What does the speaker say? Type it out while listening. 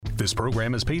This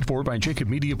program is paid for by Jacob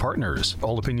Media Partners.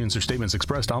 All opinions or statements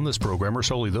expressed on this program are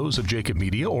solely those of Jacob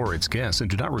Media or its guests and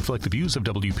do not reflect the views of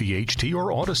WPHT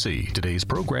or Odyssey. Today's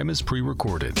program is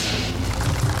pre-recorded.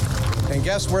 And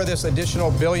guess where this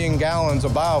additional billion gallons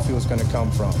of biofuel is going to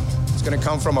come from? It's going to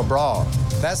come from abroad.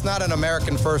 That's not an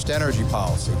American first energy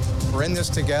policy. We're in this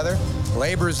together.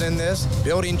 Labor's in this.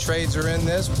 Building trades are in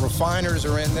this. Refiners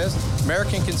are in this.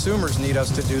 American consumers need us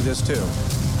to do this too.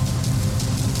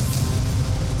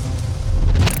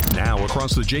 Now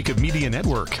across the Jacob Media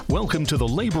Network, welcome to the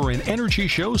Labor and Energy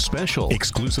Show Special,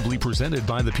 exclusively presented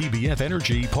by the PBF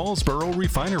Energy Paulsboro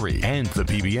Refinery and the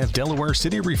PBF Delaware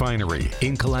City Refinery,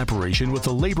 in collaboration with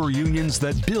the labor unions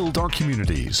that build our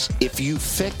communities. If you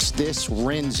fix this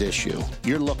RINs issue,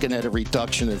 you're looking at a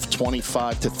reduction of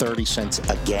 25 to 30 cents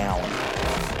a gallon.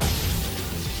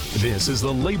 This is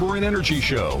the Labor and Energy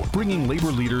Show, bringing labor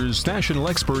leaders, national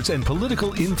experts, and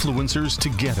political influencers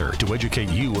together to educate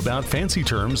you about fancy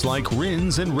terms like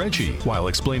RINs and RGGI, while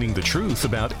explaining the truth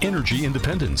about energy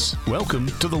independence. Welcome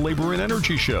to the Labor and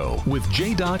Energy Show with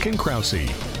JDoc and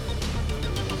Krausey.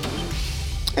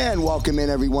 And welcome in,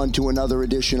 everyone, to another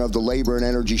edition of the Labor and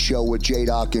Energy Show with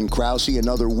JDoc and Krausey.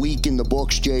 Another week in the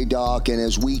books, JDoc, and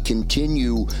as we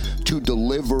continue to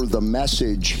deliver the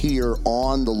message here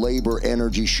on the Labor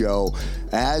Energy Show,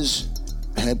 as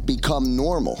had become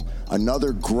normal,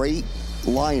 another great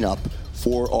lineup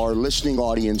for our listening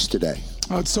audience today.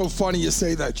 Oh, it's so funny you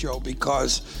say that, Joe,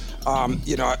 because,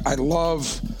 I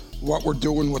love what we're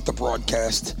doing with the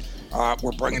broadcast.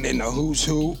 We're bringing in a who's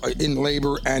who in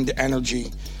labor and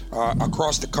energy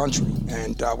across the country,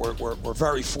 and we're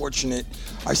very fortunate.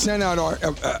 I sent out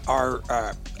our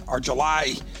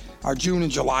June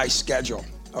and July schedule,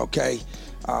 okay,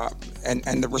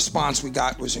 and the response we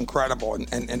got was incredible.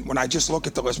 And when I just look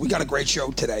at the list, we got a great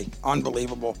show today,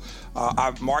 unbelievable.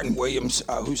 Martin Williams,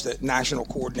 who's the national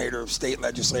coordinator of state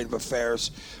legislative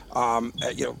affairs,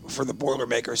 for the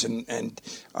Boilermakers, and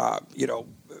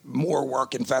M.O.R.E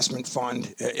investment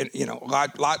fund,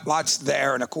 lots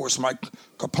there, and of course Mike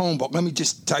Capone. But let me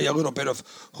just tell you a little bit of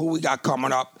who we got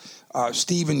coming up.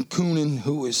 Stephen Coonan,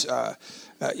 who is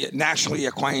nationally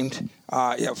acclaimed,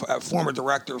 former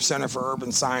director of Center for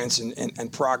Urban Science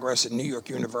and Progress at New York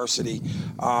University.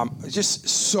 Just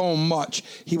so much.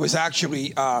 He was actually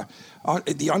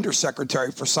the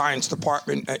Undersecretary for Science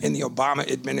Department in the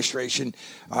Obama administration,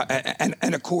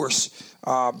 and of course,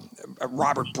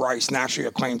 Robert Bryce, nationally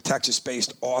acclaimed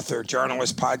Texas-based author,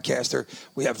 journalist, podcaster.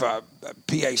 We have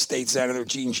PA State Senator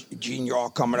Gene Yaw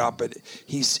coming up, and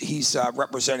he's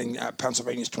representing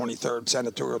Pennsylvania's 23rd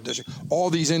senatorial district. All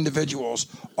these individuals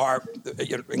are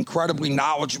incredibly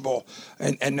knowledgeable,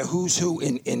 and the who's who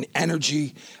in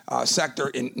energy sector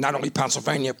in not only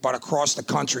Pennsylvania but across the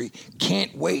country.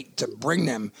 Can't wait to bring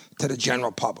them to the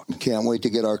general public. Can't wait to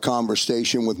get our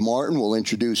conversation with Martin. We'll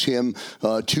introduce him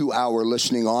to our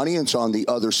listening audience on the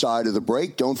other side of the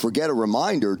break. Don't forget a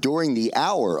reminder during the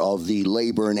hour of the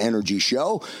Labor and Energy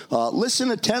Show.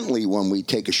 Listen attentively when we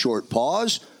take a short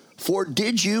pause. For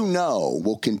Did You Know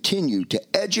will continue to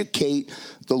educate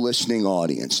the listening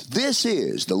audience. This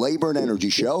is the Labor and Energy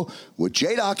Show with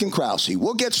JDoc and Krausey.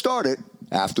 We'll get started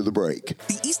after the break.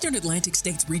 The Eastern Atlantic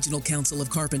States Regional Council of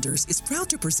Carpenters is proud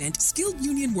to present skilled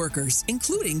union workers,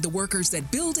 including the workers that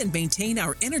build and maintain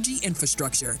our energy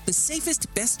infrastructure. The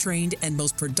safest, best trained, and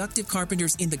most productive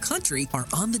carpenters in the country are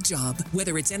on the job.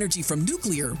 Whether it's energy from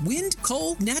nuclear, wind,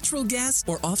 coal, natural gas,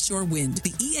 or offshore wind,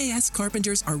 the EAS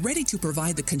carpenters are ready to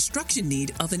provide the construction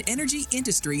need of an energy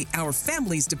industry our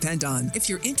families depend on. If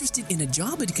you're interested in a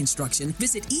job in construction,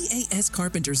 visit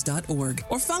eascarpenters.org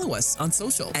or follow us on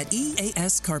social at EAS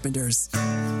Carpenters.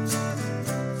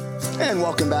 And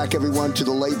welcome back, everyone, to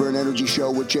the Labor and Energy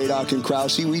Show with JDoc and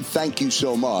Krausey. We thank you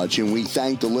so much, and we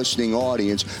thank the listening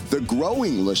audience, the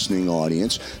growing listening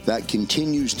audience that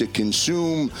continues to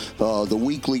consume the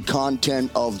weekly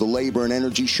content of the Labor and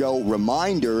Energy Show.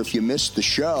 Reminder, if you missed the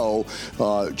show,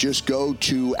 just go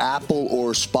to Apple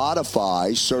or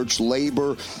Spotify, search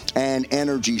Labor and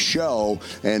Energy Show,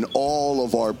 and all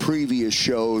of our previous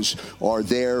shows are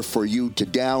there for you to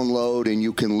download, and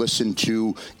you can listen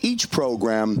to each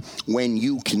program when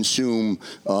you consume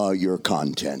your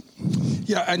content.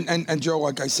 Yeah, and Joe,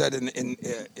 like I said in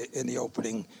the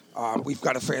opening, we've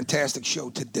got a fantastic show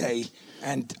today.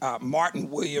 And Martin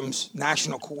Williams,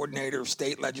 National Coordinator of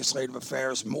State Legislative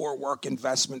Affairs, M.O.R.E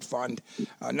Investment Fund,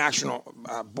 National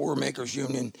Boilermakers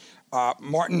Union.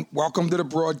 Martin, welcome to the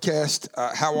broadcast.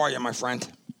 How are you, my friend?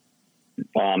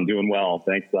 I'm doing well.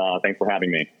 Thanks for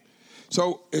having me.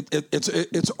 So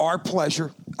it's our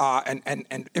pleasure,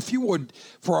 and if you would,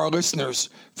 for our listeners,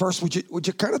 first would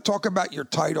you kind of talk about your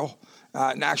title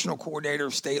National Coordinator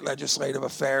of State Legislative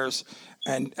Affairs,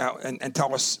 and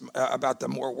tell us about the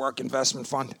M.O.R.E Investment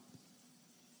Fund.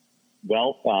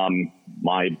 Well,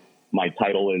 my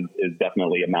title is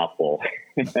definitely a mouthful,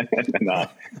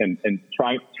 and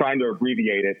trying to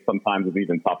abbreviate it sometimes is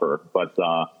even tougher. But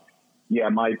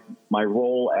my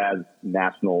role as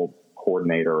National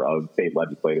Coordinator of State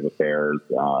Legislative Affairs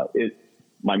is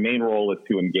my main role is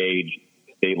to engage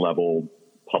state level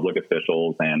public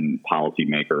officials and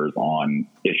policymakers on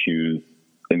issues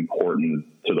important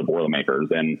to the Boilermakers.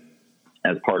 And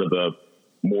as part of the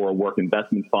M.O.R.E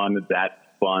Investment Fund,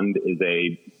 that fund is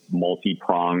a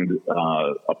multi-pronged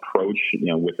approach,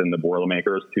 within the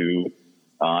Boilermakers to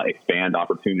expand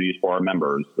opportunities for our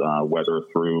members, whether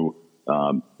through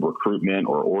recruitment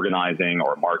or organizing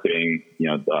or marketing.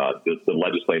 The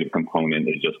legislative component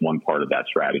is just one part of that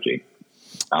strategy.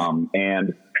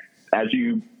 And as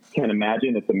you can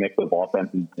imagine, it's a mix of offense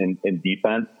and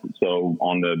defense. So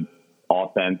on the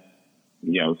offense,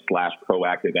 /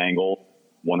 proactive angle,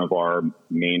 one of our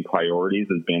main priorities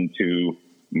has been to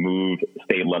move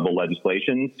state level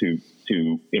legislation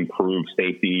to improve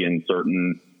safety in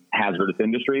certain hazardous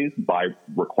industries by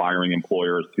requiring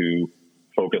employers to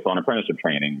focus on apprenticeship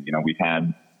training. We've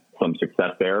had some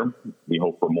success there. We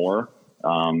hope for more.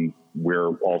 We're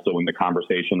also in the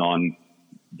conversation on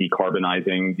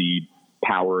decarbonizing the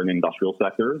power and industrial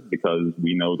sectors because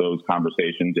we know those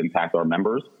conversations impact our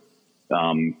members.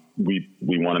 We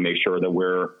want to make sure that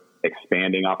we're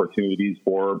expanding opportunities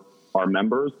for our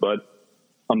members, but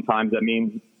sometimes that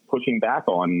means pushing back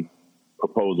on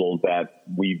proposals that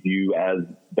we view as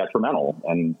detrimental.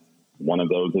 And one of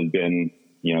those has been,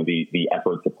 the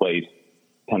effort to place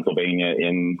Pennsylvania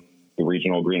in the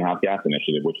Regional Greenhouse Gas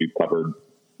Initiative, which we've covered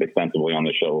extensively on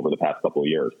this show over the past couple of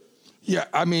years. Yeah,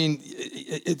 I mean,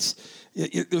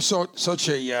 there's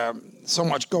so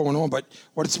much going on, but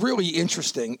what's really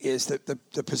interesting is that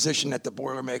the position that the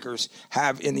Boilermakers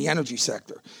have in the energy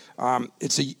sector.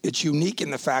 It's unique in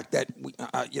the fact that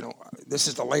this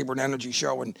is the Labor and Energy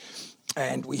Show,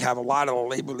 and we have a lot of the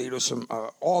labor leaders from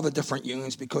all the different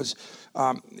unions because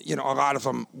a lot of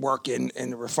them work in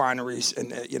the refineries,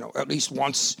 and at least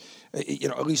once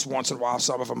in a while,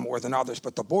 some of them more than others.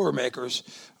 But the Boilermakers,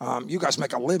 you guys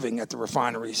make a living at the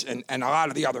refineries and a lot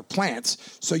of the other plants.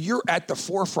 So you're at the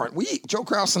forefront. Joe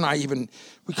Krausey and I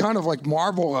we kind of like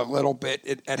marvel a little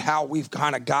bit at how we've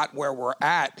kind of got where we're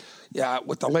at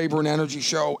with the Labor and Energy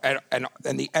Show and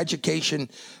the education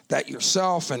that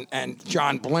yourself and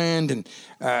John Bland and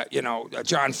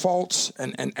John Foltz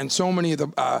and so many of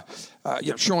the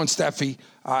Sean Steffi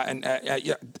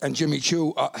and Jimmy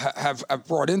Chu have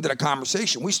brought into the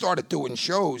conversation. We started doing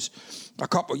shows a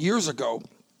couple of years ago,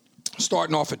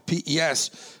 starting off at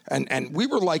PES, and we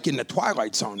were like in the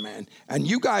twilight zone, man. And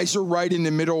you guys are right in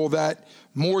the middle of that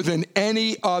more than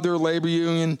any other labor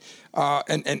union.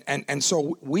 And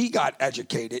so we got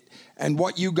educated, and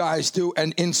what you guys do,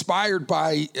 and inspired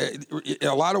by in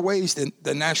a lot of ways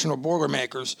the national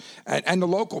Boilermakers and the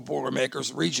local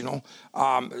Boilermakers regional,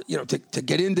 to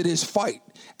get into this fight.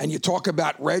 And you talk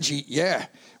about Reggie,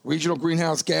 Regional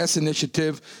Greenhouse Gas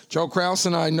Initiative. Joe Krausey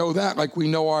and I know that, like we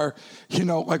know our,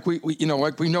 like we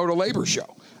know the labor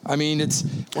show. I mean, and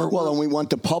we want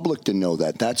the public to know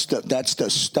that.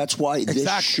 That's why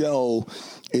this show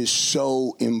is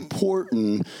so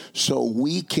important, so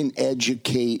we can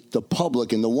educate the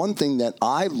public. And the one thing that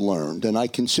I've learned, and I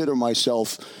consider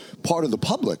myself part of the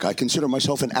public, I consider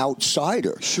myself an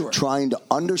outsider, trying to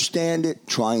understand it,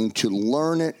 trying to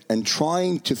learn it, and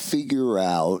trying to figure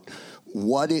out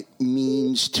what it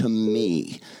means to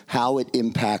me, how it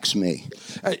impacts me.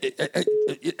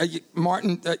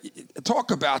 Martin,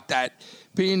 talk about that,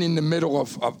 being in the middle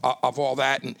of all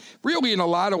that, and really in a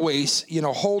lot of ways,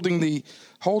 holding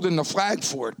the flag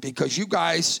for it, because you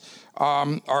guys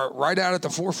are right out at the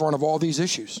forefront of all these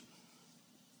issues.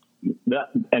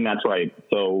 And that's right.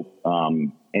 So,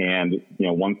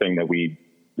 one thing that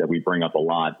we bring up a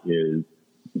lot is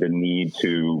the need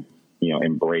to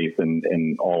embrace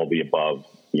and all of the above,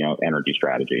 energy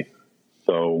strategy.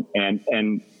 So, and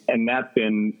that's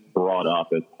been brought up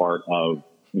as part of,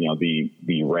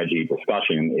 the Reggie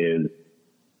discussion is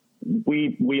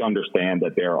we understand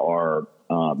that there are,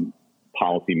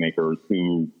 policymakers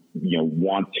who,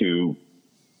 want to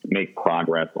make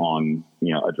progress on,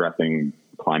 addressing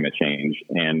climate change.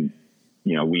 And,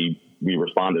 we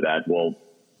respond to that. Well,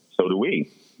 so do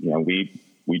we.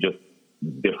 We just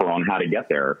differ on how to get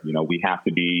there. We have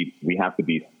to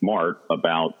be smart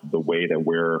about the way that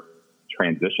we're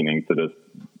transitioning to this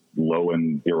low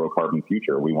and zero carbon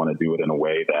future. We want to do it in a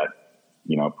way that,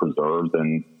 preserves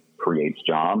and creates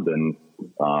jobs and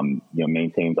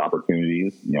maintains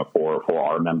opportunities, for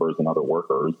our members and other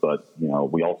workers. But,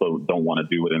 we also don't want to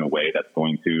do it in a way that's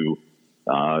going to,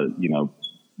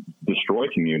 destroy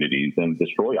communities and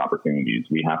destroy opportunities.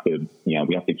 We have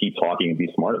to keep talking and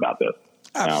be smart about this.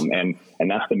 And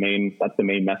that's the main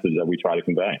message that we try to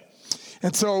convey.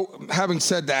 And so, having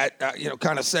said that,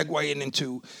 kind of segueing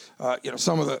into,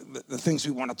 some of the things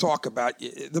we want to talk about,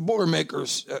 the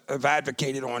Boilermakers have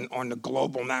advocated on the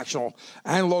global, national,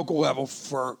 and local level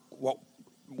for what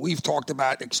we've talked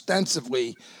about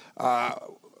extensively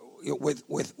with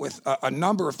a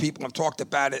number of people have talked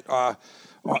about it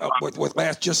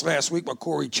just last week with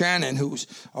Corey Shannon, who's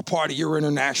a part of your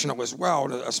international as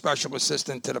well, a special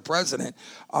assistant to the president,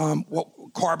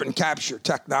 carbon capture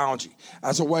technology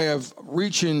as a way of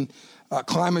reaching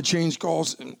climate change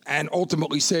goals and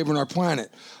ultimately saving our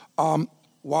planet,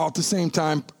 while at the same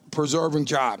time preserving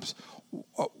jobs.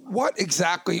 What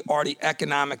exactly are the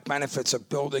economic benefits of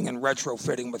building and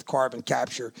retrofitting with carbon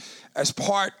capture as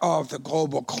part of the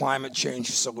global climate change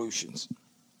solutions?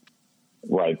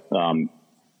 Right.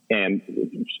 And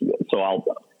so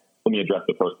let me address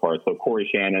the first part. So Corey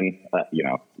Shannon,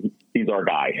 he's our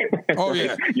guy. Oh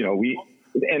yeah.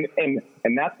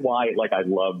 And that's why, I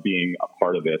love being a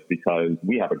part of this, because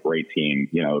we have a great team.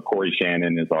 Corey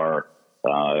Shannon is our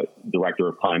director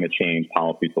of climate change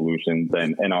policy solutions,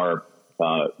 and our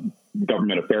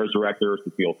government affairs director,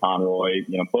 Cecile Conroy.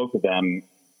 Both of them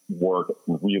work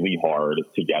really hard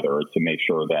together to make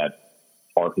sure that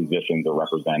our positions are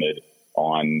represented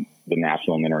on the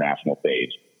national and international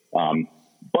stage.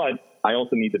 But I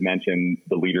also need to mention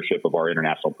the leadership of our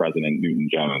international president, Newton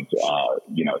Jones.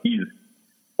 He's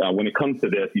when it comes to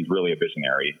this, he's really a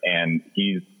visionary, and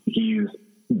he's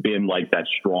been like that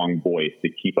strong voice to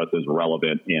keep us as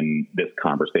relevant in this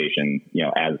conversation,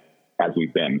 as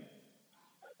we've been.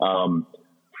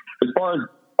 As far as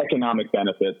economic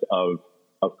benefits of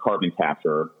carbon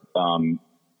capture,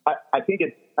 I think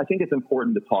it's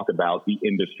important to talk about the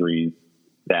industries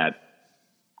that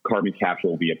carbon capture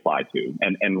will be applied to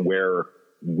and where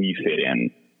we fit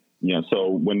in.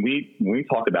 So when we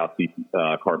talk about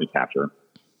carbon capture,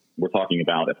 we're talking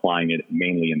about applying it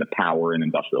mainly in the power and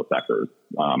industrial sectors.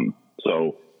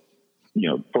 So,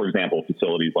 for example,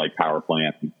 facilities like power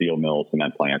plants and steel mills,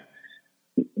 cement plants.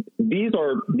 These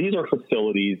are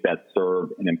facilities that serve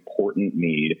an important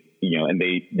need, and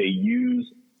they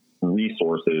use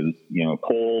resources,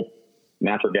 coal,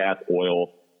 natural gas,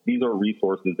 oil. These are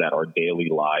resources that our daily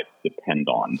lives depend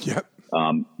on. Yep.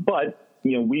 But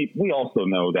we also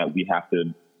know that we have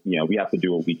to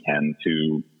do what we can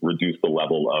to reduce the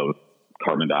level of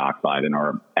carbon dioxide in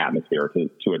our atmosphere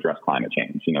to address climate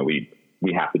change.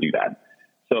 We have to do that.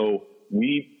 So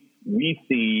we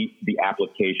see the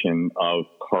application of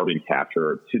carbon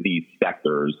capture to these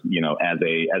sectors,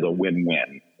 as a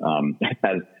win-win.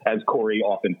 As Corey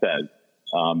often says,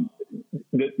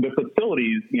 the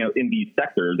facilities, in these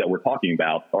sectors that we're talking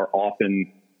about are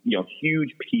often,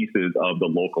 huge pieces of the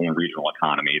local and regional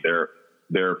economy. They're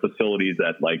facilities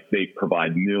that they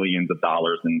provide millions of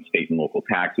dollars in state and local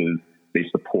taxes. They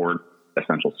support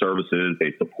essential services.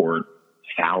 They support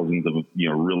thousands of,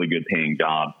 really good paying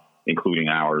jobs, including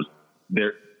ours.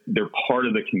 They're part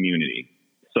of the community.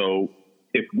 So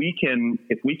if we can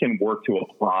work to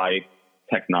apply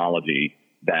technology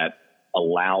that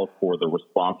allows for the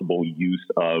responsible use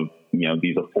of,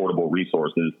 these affordable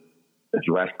resources,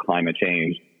 address climate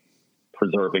change,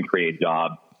 preserve and create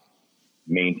jobs,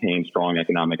 maintain strong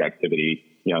economic activity,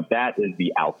 that is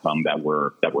the outcome that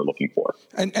we're looking for.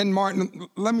 And Martin,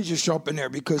 let me just jump in there,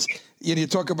 because you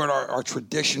talk about our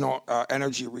traditional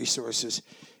energy resources.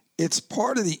 It's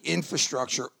part of the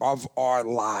infrastructure of our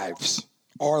lives,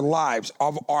 of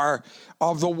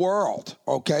the world.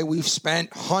 Okay, we've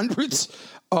spent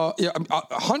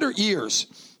 100 years,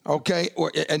 okay,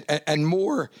 and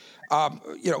more,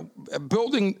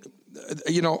 building,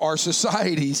 our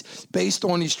societies based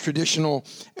on these traditional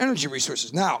energy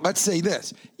resources. Now, let's say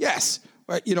this. Yes,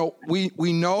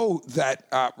 we know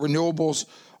that renewables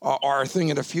are a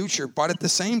thing of the future, but at the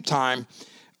same time,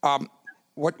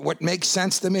 what makes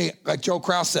sense to me, like Joe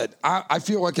Kraus said, I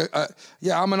feel like,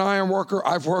 I'm an iron worker.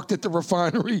 I've worked at the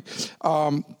refinery.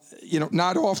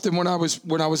 Not often when I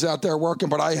was out there working,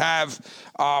 but I have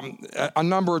a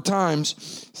number of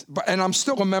times. And I'm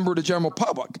still a member of the general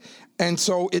public, and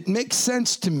so it makes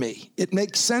sense to me.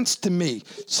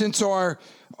 Since our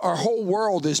our whole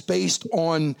world is based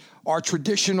on our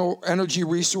traditional energy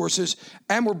resources,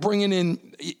 and we're bringing in,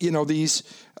 these,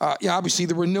 obviously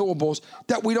the renewables,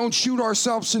 that we don't shoot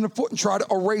ourselves in the foot and try to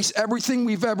erase everything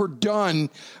we've ever done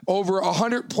over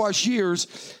 100+ years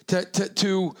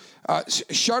to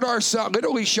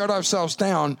literally shut ourselves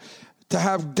down, to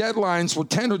have deadlines for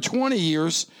 10 or 20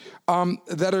 years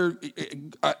that are,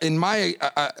 in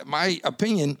my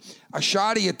opinion, a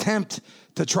shoddy attempt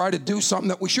to try to do something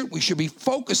that we should be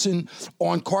focusing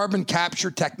on carbon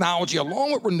capture technology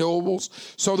along with renewables,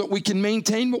 so that we can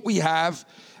maintain what we have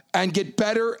and get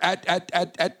better at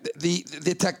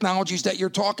the technologies that you're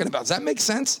talking about. Does that make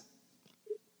sense?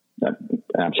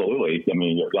 Absolutely. I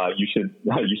mean, you should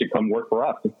come work for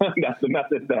us. That's the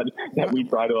message that we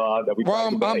try to.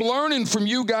 Well, I'm learning from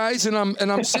you guys, and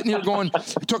I'm sitting here going,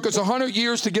 it took us 100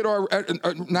 years to get our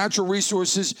natural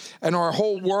resources and our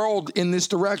whole world in this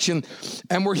direction,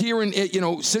 and we're hearing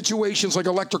situations like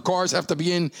electric cars have to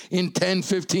be in 10,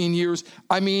 15 years.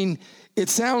 I mean, it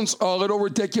sounds a little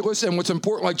ridiculous, and what's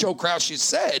important, like Joe Krausey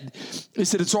said,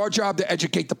 is that it's our job to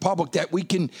educate the public that we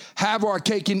can have our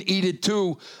cake and eat it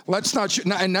too. Let's not,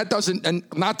 and that doesn't, and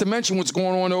not to mention what's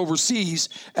going on overseas,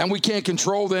 and we can't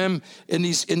control them in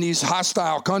these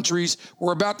hostile countries.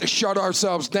 We're about to shut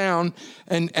ourselves down,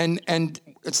 and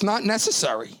it's not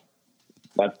necessary.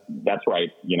 That's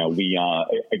right. We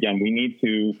need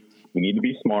to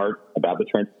be smart about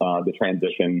the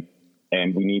transition,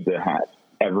 and we need to have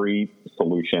every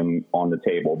solution on the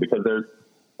table, because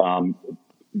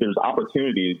there's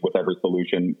opportunities with every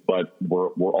solution, but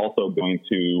we're also going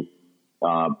to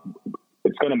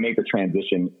it's going to make the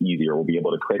transition easier. We'll be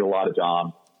able to create a lot of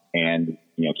jobs and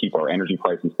keep our energy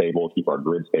prices stable, keep our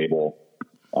grid stable,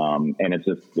 and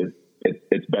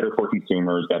it's better for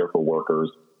consumers, better for workers.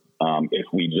 If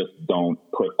we just don't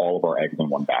put all of our eggs in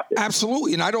one basket.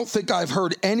 Absolutely, and I don't think I've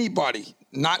heard anybody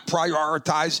not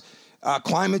prioritize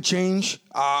climate change,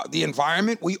 the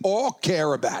environment. We all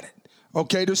care about it.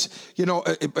 Okay,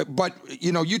 but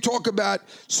you talk about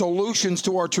solutions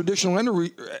to our traditional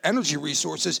energy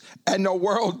resources, and the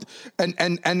world and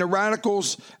the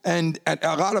radicals and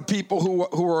a lot of people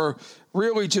who are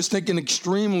really just thinking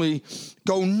extremely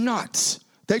go nuts.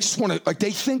 They just want to,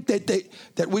 they think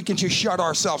that we can just shut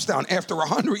ourselves down after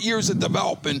 100 years of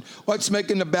development. Let's make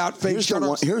an about face.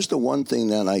 Here's the one thing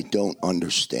that I don't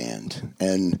understand,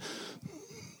 and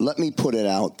let me put it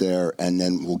out there, and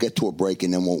then we'll get to a break,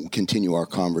 and then we'll continue our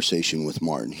conversation with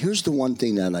Martin. Here's the one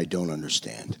thing that I don't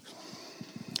understand.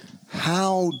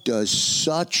 How does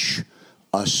such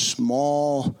a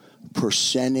small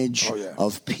percentage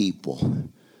of people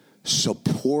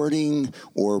supporting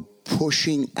or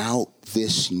pushing out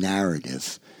this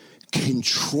narrative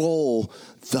control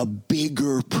the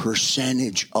bigger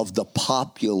percentage of the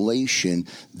population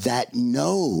that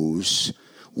knows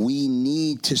we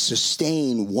need to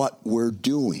sustain what we're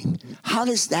doing? How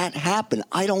does that happen?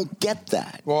 I don't get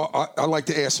that. Well, I'd like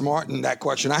to ask Martin that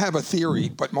question. I have a theory,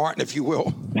 but Martin, if you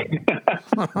will.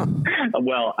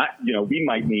 Well, we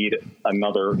might need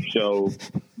another show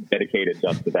dedicated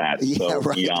just to that.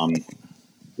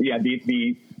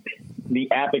 The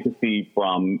advocacy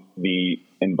from the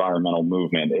environmental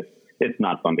movement, it's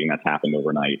not something that's happened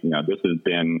overnight. This has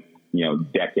been,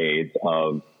 decades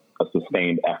of a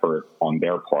sustained effort on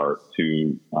their part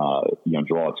to,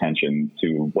 draw attention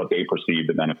to what they perceive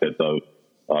the benefits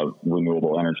of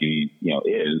renewable energy,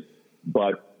 is.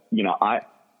 But,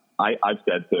 I've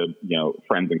said to,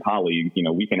 friends and colleagues,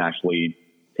 we can actually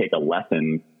take a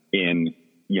lesson in,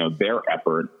 their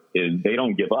effort is they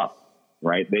don't give up,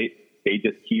 right? They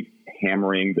just keep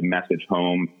hammering the message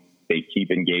home. They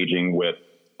keep engaging with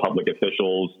public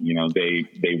officials.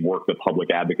 They work the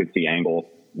public advocacy angle.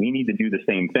 We need to do the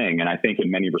same thing. And I think in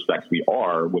many respects we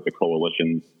are with the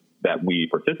coalitions that we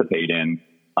participate in.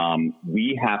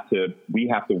 We have to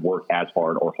work as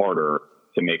hard or harder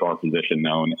to make our position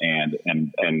known and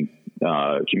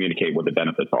communicate what the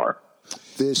benefits are.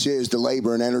 This is the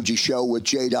Labor and Energy Show with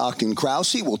JDoc and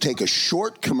Krausey. We'll take a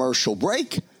short commercial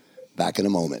break. Back in a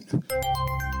moment.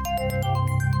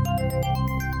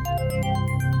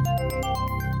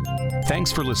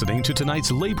 Thanks for listening to tonight's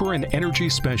Labor and Energy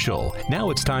Special. Now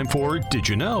it's time for Did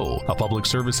You Know? A public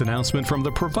service announcement from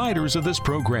the providers of this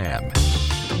program.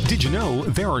 Did you know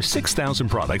there are 6,000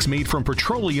 products made from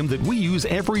petroleum that we use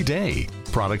every day?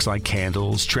 Products like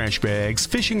candles, trash bags,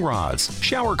 fishing rods,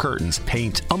 shower curtains,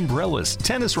 paint, umbrellas,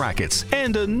 tennis rackets,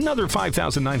 and another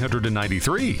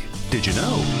 5,993. Did you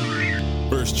know?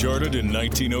 First chartered in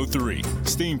 1903,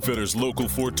 Steamfitters Local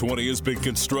 420 has been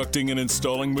constructing and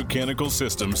installing mechanical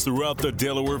systems throughout the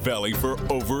Delaware Valley for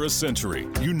over a century.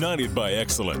 United by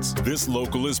excellence, this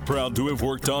local is proud to have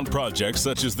worked on projects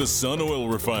such as the Sun Oil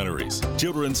Refineries,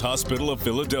 Children's Hospital of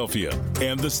Philadelphia,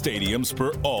 and the stadiums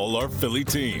for all our Philly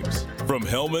teams. From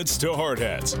helmets to hard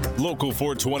hats, Local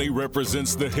 420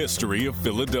 represents the history of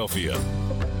Philadelphia.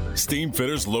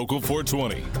 Steamfitters Local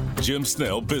 420, Jim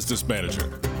Snell, Business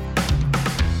Manager.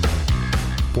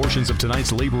 Portions of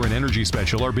tonight's Labor and Energy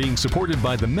Special are being supported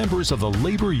by the members of the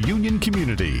labor union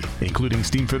community, including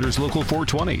Steamfitters Local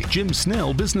 420, Jim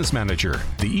Snell, Business Manager,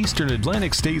 the Eastern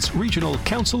Atlantic States Regional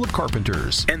Council of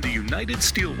Carpenters, and the United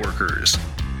Steelworkers.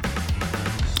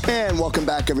 And welcome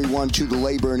back, everyone, to the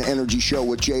Labor and Energy Show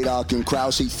with JDoc and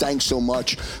Krausey. Thanks so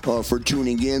much for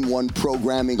tuning in. One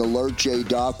programming alert,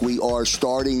 JDoc. We are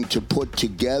starting to put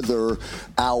together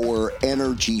our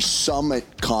Energy Summit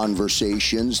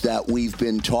conversations that we've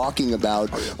been talking about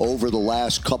over the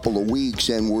last couple of weeks,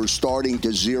 and we're starting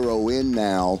to zero in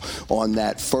now on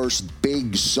that first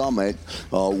big summit,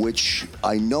 which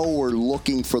I know we're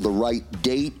looking for the right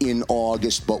date in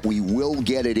August, but we will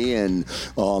get it in,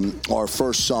 our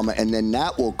first summit, and then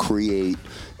that will create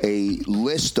a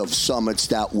list of summits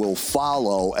that will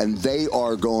follow, and they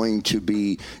are going to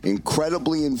be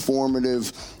incredibly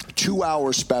informative,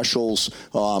 2-hour specials.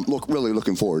 Really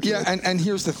looking forward to it. Yeah, and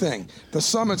here's the thing. The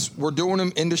summits, we're doing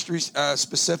them industry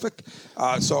specific.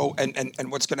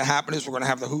 And what's going to happen is we're going to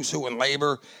have the who's who in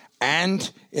labor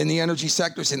and in the energy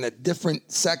sectors, in the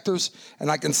different sectors. And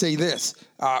I can say this.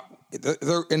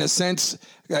 They're, in a sense,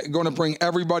 going to bring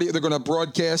everybody. They're going to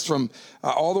broadcast from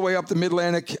all the way up the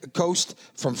Mid-Atlantic coast,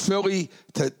 from Philly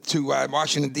to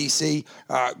Washington, D.C.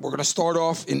 We're going to start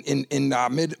off in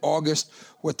mid-August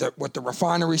with the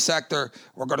refinery sector.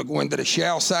 We're going to go into the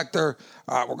shale sector.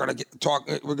 We're going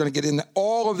to get into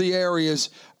all of the areas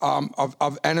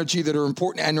of energy that are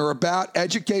important, and they're about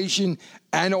education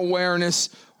and awareness.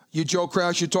 You, Joe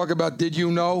Kraus, you talk about did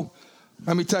you know?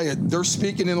 Let me tell you, they're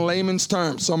speaking in layman's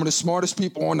terms, some of the smartest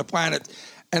people on the planet.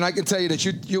 And I can tell you that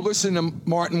you listen to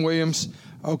Martin Williams,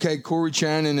 okay, Corey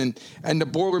Channon, and the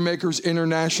Boilermakers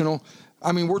International.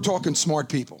 I mean, we're talking smart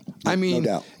people. I mean,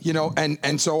 no doubt.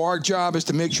 And so our job is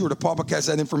to make sure the public has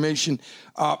that information.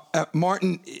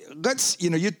 Martin, let's,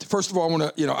 first of all, I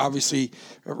want to, obviously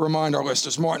remind our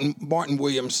listeners, Martin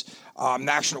Williams,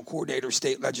 National Coordinator,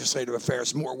 State Legislative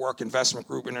Affairs, M.O.R.E Work Investment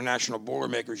Group, International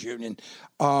Boilermakers Union,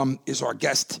 is our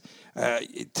guest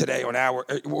today on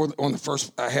the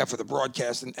first half of the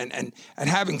broadcast. And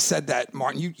having said that,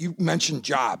 Martin, you mentioned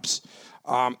jobs.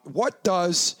 What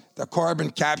does the carbon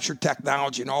capture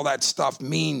technology and all that stuff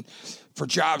mean for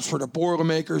jobs for the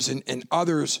Boilermakers and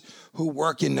others who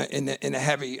work in the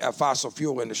heavy fossil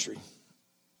fuel industry?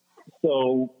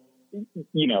 So,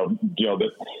 Joe,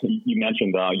 that you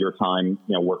mentioned your time,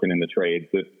 working in the trades.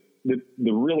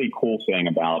 The really cool thing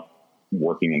about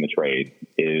working in the trades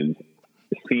is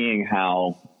seeing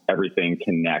how everything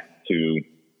connects to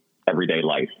everyday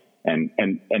life and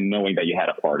knowing that you had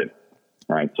a part in it,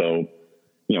 right? So,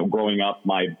 growing up,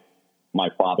 my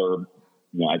father,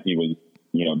 as he was,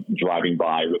 driving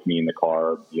by with me in the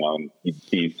car, and he'd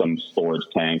see some storage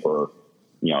tank or,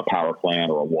 a power plant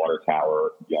or a water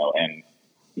tower, and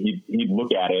he'd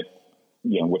look at it,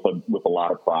 with a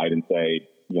lot of pride and say,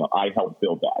 I helped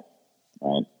build that.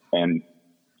 Right? And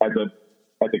as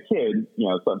a kid,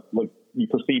 so, you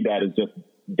perceive that as just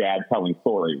dad telling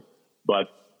stories. But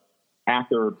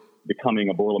after becoming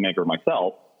a Boilermaker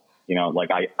myself,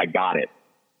 I got it.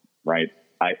 Right.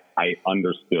 I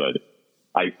understood.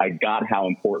 I got how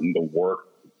important the work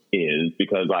is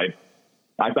because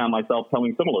I found myself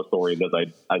telling similar stories as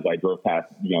I drove past,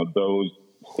 those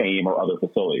same or other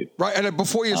facilities. Right. And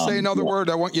before you say another word,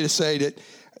 I want you to say that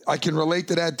I can relate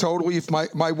to that totally. If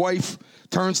my wife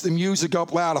turns the music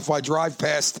up loud, if I drive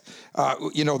past,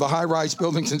 the high-rise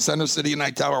buildings in Center City and I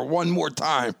tell her one more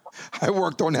time, I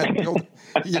worked on that building,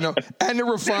 and the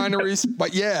refineries.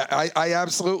 But yeah, I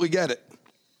absolutely get it.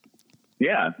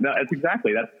 Yeah, no, that's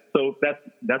exactly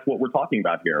that's what we're talking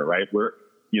about here, right? We're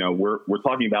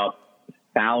talking about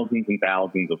thousands and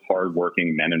thousands of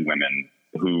hardworking men and women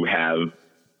who have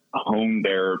honed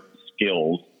their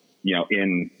skills,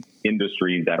 in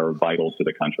industries that are vital to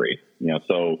the country.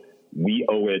 So we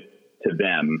owe it to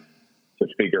them to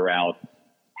figure out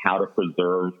how to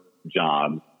preserve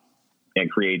jobs and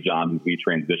create jobs as we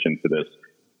transition to this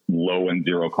low and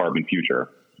zero carbon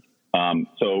future.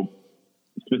 So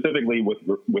specifically with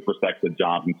respect to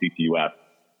jobs and CCUS,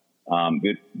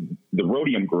 the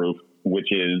Rhodium Group,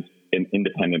 which is an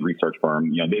independent research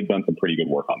firm, they've done some pretty good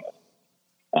work on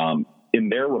this. In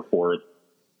their report,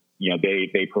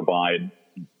 they provide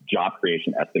job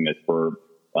creation estimates for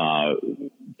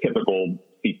typical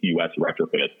CCUS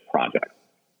retrofit projects.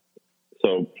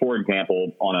 So, for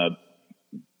example,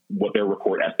 what their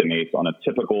report estimates on a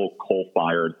typical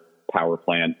coal-fired power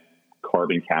plant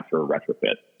carbon capture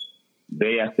retrofit,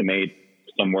 they estimate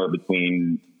somewhere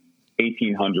between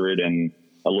 1,800 and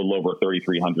a little over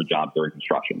 3,300 jobs during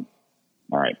construction.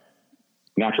 All right.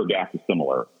 Natural gas is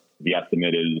similar. The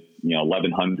estimate is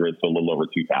 1,100 to a little over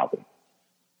 2,000.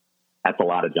 That's a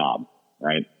lot of jobs,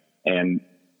 right? And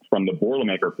from the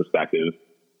Boilermaker perspective,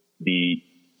 the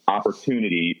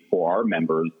opportunity for our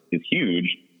members is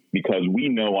huge because we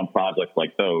know on projects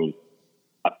like those,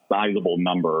 a sizable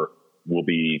number will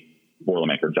be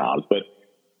Boilermaker jobs. But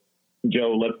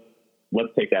Joe,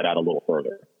 let's take that out a little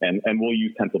further, and we'll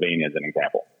use Pennsylvania as an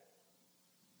example.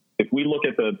 If we look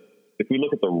at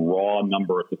the raw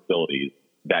number of facilities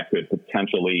that could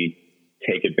potentially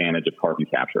take advantage of carbon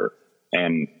capture,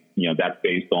 and that's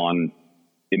based on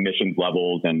emissions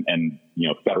levels and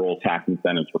federal tax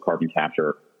incentives for carbon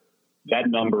capture, that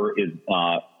number is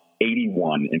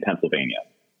 81 in Pennsylvania.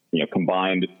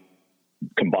 Combined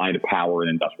power and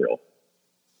industrial.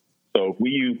 So if we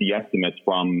use the estimates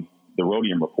from the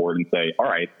Rhodium report and say, all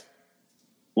right,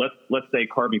 let's say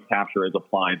carbon capture is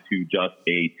applied to just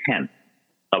a tenth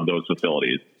of those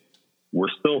facilities, we're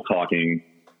still talking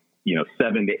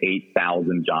 7,000 to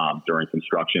 8,000 jobs during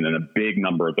construction, and a big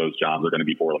number of those jobs are going to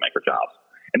be Boilermaker jobs.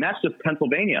 And that's just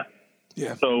Pennsylvania.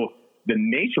 Yeah. So the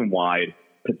nationwide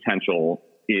potential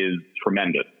is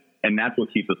tremendous, and that's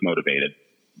what keeps us motivated.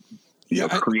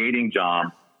 Creating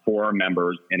jobs for our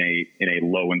members in a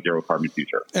low and zero carbon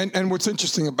future. And what's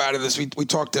interesting about it is we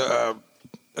talked to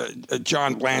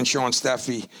John Bland, Sean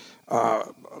Steffi,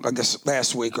 I guess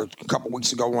last week or a couple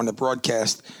weeks ago on the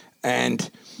broadcast, and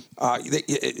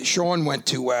Sean went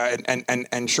to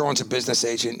and Sean's a business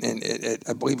agent, and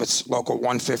I believe it's local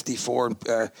 154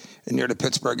 near the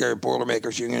Pittsburgh area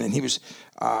Boilermakers Union, and he was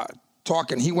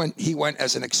talking. He went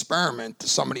as an experiment to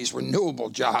some of these renewable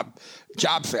job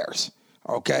fairs.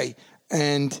 Okay,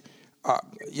 and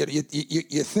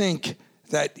you think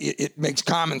that it makes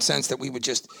common sense that we would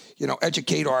just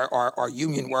educate our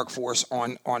union workforce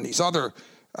on these other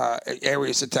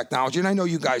areas of technology, and I know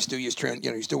you guys do. You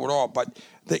do it all, but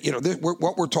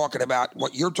what we're talking about,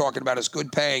 what you're talking about, is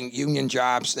good paying union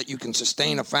jobs that you can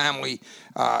sustain a family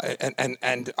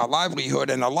and a livelihood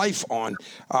and a life on.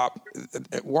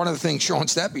 One of the things Sean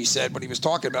Steffi said, what he was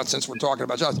talking about, since we're talking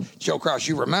about jobs, Joe Kraus,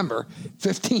 you remember,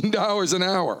 $15 an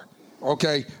hour.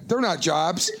 Okay, they're not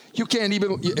jobs. You can't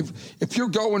even, if you're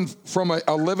going from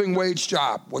a living wage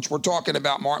job, which we're talking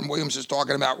about, Martin Williams is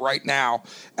talking about right now,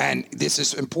 and this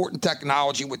is important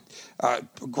technology with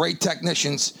great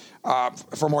technicians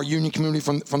from our union community,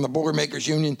 from the Boilermakers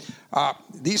Union.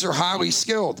 These are highly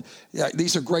skilled.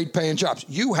 These are great paying jobs.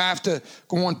 You have to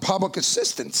go on public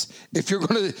assistance if you're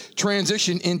going to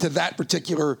transition into that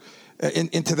particular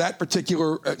into that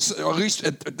particular, at least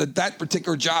that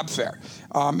particular job fair.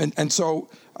 And so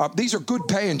these are good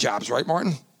paying jobs, right,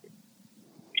 Martin?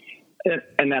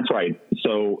 And that's right.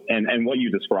 So, and what you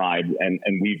described, and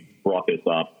we brought this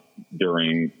up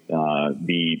during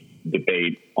the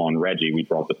debate on Reggie, we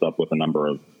brought this up with a number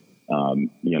of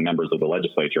members of the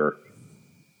legislature.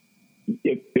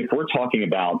 If we're talking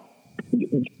about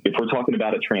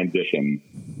a transition,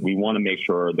 we want to make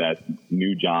sure that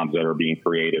new jobs that are being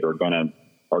created are going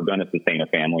to sustain a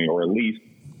family, or at least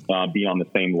be on the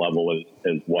same level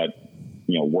as what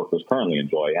workers currently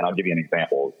enjoy. And I'll give you an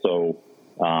example. So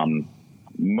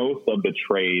most of the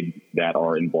trades that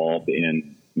are involved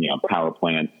in power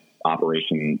plant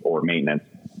operation or maintenance,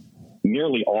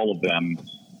 nearly all of them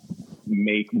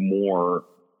make more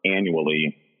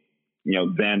annually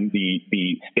than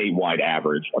the statewide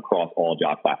average across all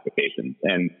job classifications.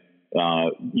 And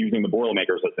using the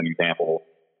Boilermakers as an example,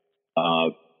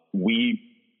 we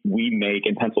make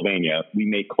in Pennsylvania, we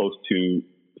make close to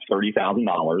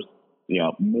 $30,000,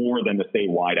 more than the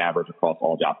statewide average across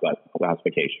all job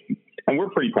classifications. And we're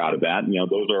pretty proud of that.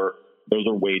 Those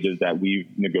are wages that we've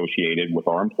negotiated with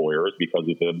our employers because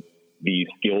of the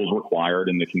skills required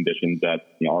and the conditions that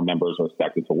our members are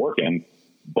expected to work in.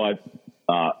 But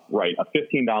right, a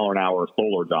 $15 an hour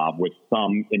solar job, which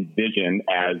some envision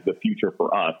as the future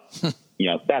for us,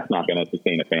 that's not going to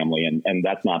sustain a family, and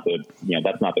that's not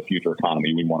the future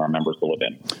economy we want our members to live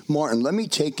in. Martin, let me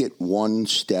take it one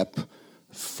step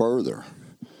further.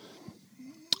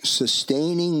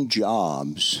 Sustaining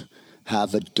jobs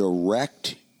have a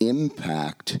direct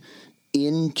impact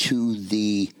into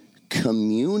the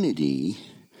community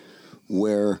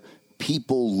where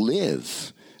people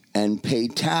live and pay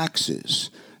taxes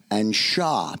and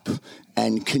shop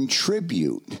and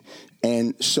contribute.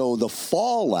 And so the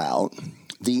fallout,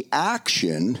 the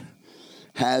action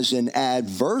has an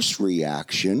adverse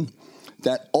reaction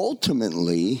that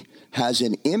ultimately has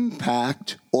an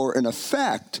impact or an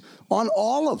effect on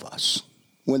all of us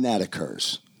when that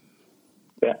occurs.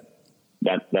 Yeah,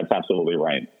 that's absolutely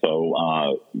right.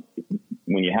 So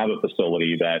when you have a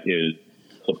facility that is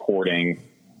supporting,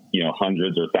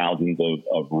 hundreds or thousands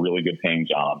of really good paying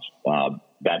jobs,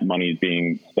 that money is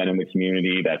being spent in the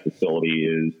community. That facility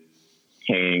is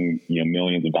paying,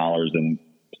 millions of dollars in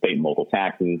state and local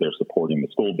taxes. They're supporting the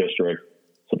school district,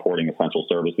 supporting essential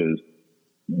services.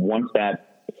 Once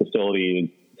that facility is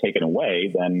taken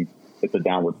away, then it's a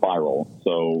downward spiral.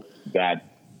 So that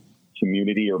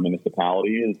community or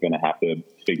municipality is going to have to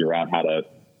figure out how to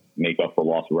make up for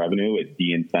lost revenue. It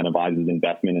de-incentivizes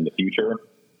investment in the future,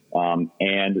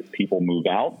 and people move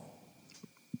out.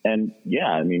 And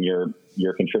you're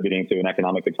contributing to an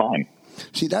economic decline.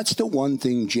 See, that's the one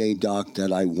thing, JDoc,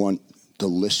 that I want the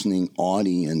listening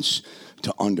audience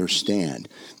to understand.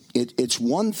 It's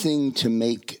one thing to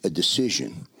make a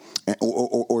decision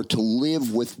or to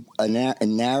live with a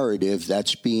narrative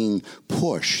that's being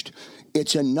pushed.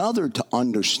 It's another to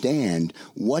understand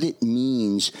what it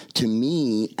means to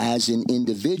me as an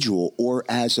individual or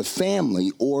as a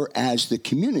family or as the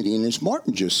community. And as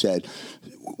Martin just said,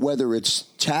 whether it's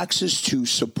taxes to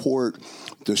support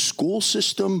the school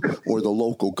system or the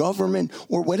local government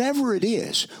or whatever it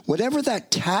is, whatever that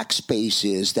tax base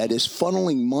is that is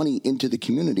funneling money into the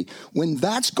community, when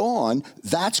that's gone,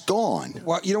 that's gone.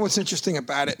 Well, what's interesting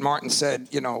about it, Martin said,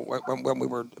 when we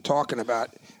were talking about,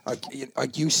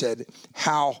 like you said,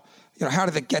 how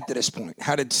did it get to this point?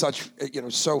 How did such,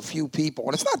 so few people,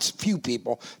 and it's not few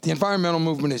people, the environmental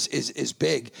movement is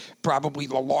big. Probably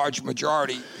the large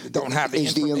majority don't have the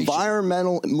information. Is the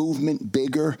environmental movement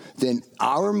bigger than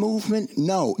our movement?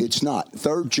 No, it's not.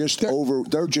 They're just being heard.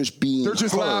 They're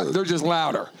just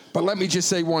louder. But let me just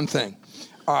say one thing.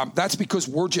 That's because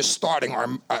we're just starting our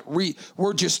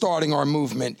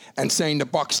movement and saying the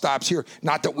buck stops here.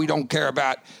 Not that we don't care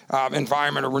about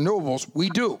environment or renewables.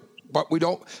 We do. But we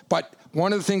don't. But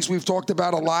one of the things we've talked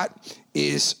about a lot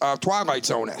is Twilight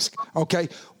Zone-esque. Okay,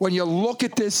 when you look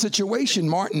at this situation,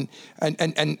 Martin,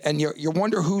 and you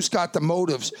wonder who's got the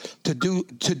motives to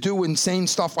do insane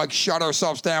stuff like shut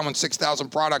ourselves down when 6,000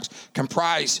 products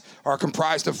are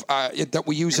comprised of that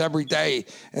we use every day,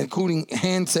 including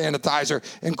hand sanitizer,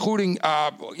 including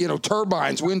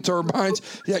turbines, wind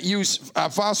turbines that use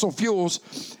fossil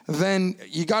fuels. Then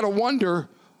you got to wonder.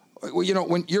 When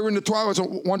you're in the twilight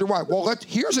zone, wonder why. Well,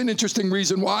 here's an interesting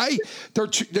reason why.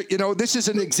 This is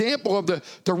an example of the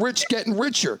rich getting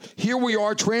richer. Here we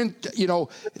are,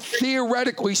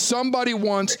 theoretically, somebody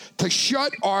wants to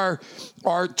shut our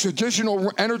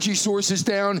traditional energy sources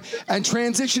down and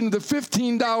transition to the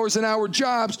 $15 an hour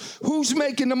jobs. Who's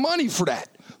making the money for that?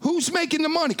 Who's making the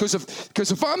money? Because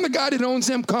if I'm the guy that owns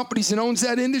them companies and owns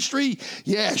that industry,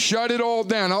 shut it all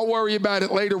down. I'll worry about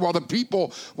it later while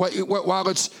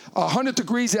it's 100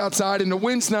 degrees outside and the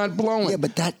wind's not blowing. Yeah,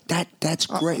 but that's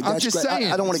great. I'm just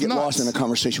saying. I don't want to get nuts. lost in a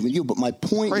conversation with you, but my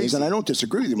point is, and I don't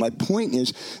disagree with you, my point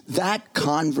is that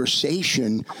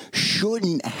conversation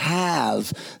shouldn't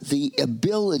have the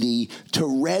ability to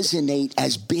resonate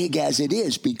as big as it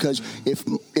is, because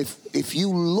if you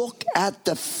look at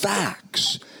the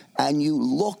facts and you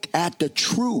look at the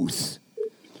truth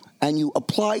and you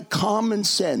apply common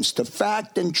sense to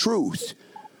fact and truth,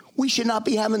 we should not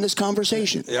be having this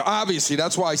conversation. Yeah, obviously,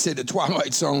 that's why I said the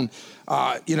Twilight Zone,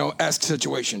 esque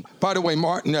situation. By the way,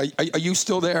 Martin, are you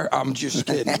still there? I'm just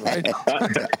kidding, right? Sorry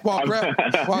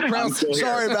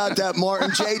about that,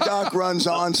 Martin. JDoc runs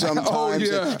on sometimes. Oh,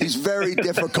 yeah. He's very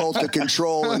difficult to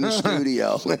control in the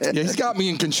studio. Yeah, he's got me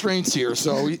in constraints here.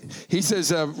 So he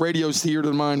says radio's theater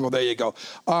to mine. Well, there you go.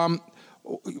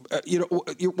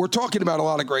 We're talking about a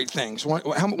lot of great things. What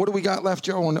do we got left,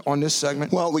 Joe, on this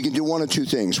segment? Well, we can do one of two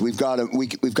things. We've got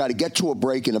to get to a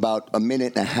break in about a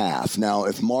minute and a half. Now,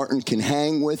 if Martin can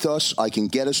hang with us, I can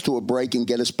get us to a break and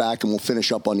get us back, and we'll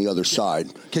finish up on the other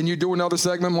side. Can you do another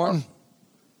segment, Martin?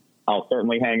 I'll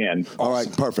certainly hang in. All right,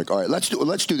 perfect. All right, let's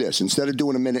do this. Instead of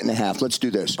doing a minute and a half, let's do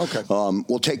this. Okay.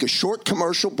 We'll take a short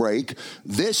commercial break.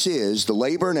 This is the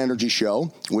Labor and Energy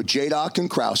Show with JDoc and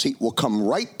Krausey. We'll come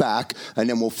right back, and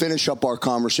then we'll finish up our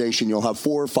conversation. You'll have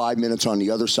 4 or 5 minutes on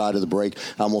the other side of the break,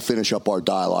 and we'll finish up our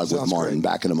dialogue with Martin.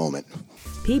 Back in a moment.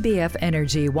 PBF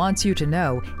Energy wants you to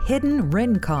know hidden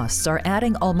RIN costs are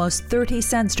adding almost 30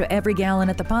 cents to every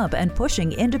gallon at the pump and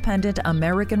pushing independent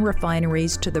American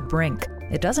refineries to the brink.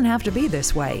 It doesn't have to be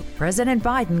this way. President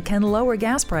Biden can lower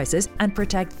gas prices and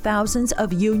protect thousands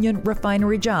of union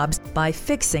refinery jobs by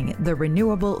fixing the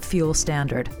renewable fuel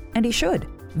standard. And he should.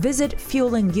 Visit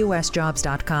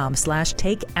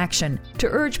fuelingusjobs.com/take-action to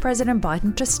urge President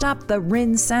Biden to stop the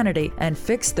RINsanity and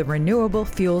fix the renewable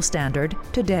fuel standard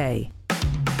today.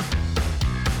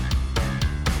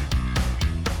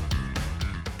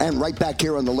 And right back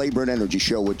here on the Labor and Energy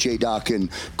Show with JDoc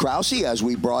and Krausey as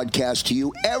we broadcast to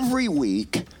you every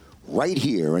week right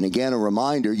here. And again, a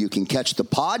reminder, you can catch the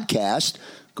podcast.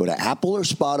 Go to Apple or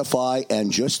Spotify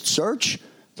and just search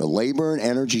the Labor and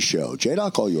Energy Show.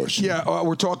 JDoc, all yours. Yeah,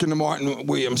 we're talking to Martin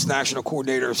Williams, National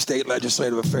Coordinator of State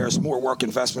Legislative Affairs, M.O.R.E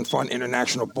Investment Fund,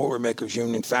 International Boilermakers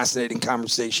Union. Fascinating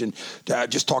conversation.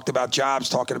 Just talked about jobs,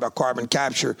 talking about carbon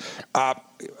capture.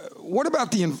 What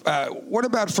about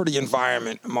for the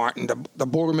environment, Martin? The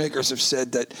Boilermakers have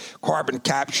said that carbon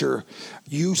capture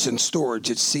use and storage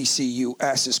at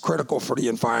CCUS is critical for the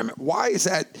environment. Why is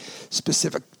that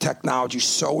specific technology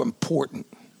so important?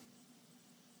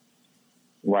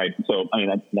 Right. So, I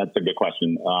mean, that's a good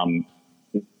question.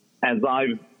 As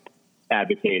I've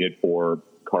advocated for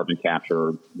carbon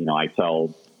capture, I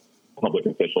tell public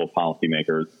officials,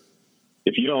 policymakers,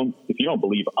 if you don't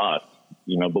believe us,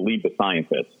 believe the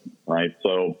scientists, right?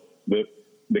 So the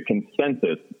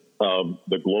consensus of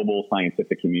the global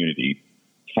scientific community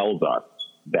tells us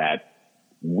that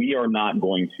we are not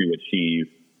going to achieve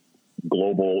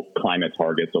global climate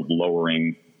targets of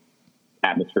lowering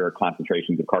atmospheric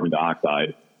concentrations of carbon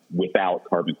dioxide without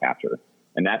carbon capture.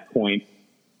 And that point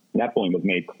was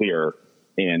made clear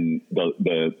in the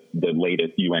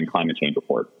latest UN climate change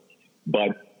report.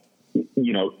 But,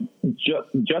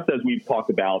 just as we've talked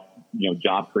about,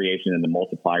 job creation and the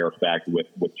multiplier effect with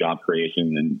job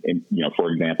creation and,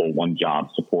 for example, one job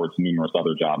supports numerous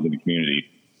other jobs in the community,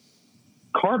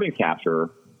 carbon capture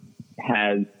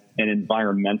has an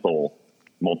environmental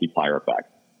multiplier effect,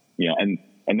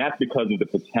 and that's because of the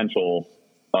potential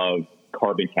of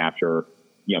carbon capture,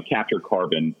 captured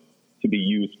carbon to be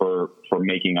used for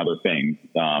making other things.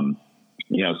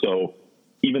 So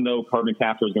even though carbon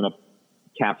capture is going to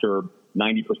capture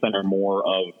 90% or more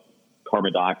of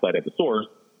carbon dioxide at the source,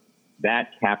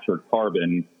 that captured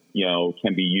carbon,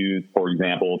 can be used, for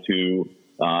example, to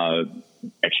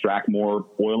extract more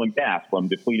oil and gas from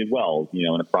depleted wells,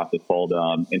 in a process called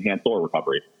enhanced oil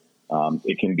recovery.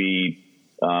 It can be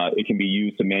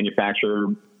used to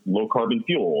manufacture low carbon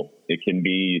fuel. It can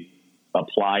be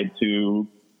applied to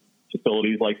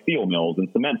facilities like steel mills and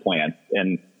cement plants.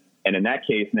 And in that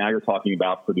case, now you're talking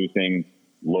about producing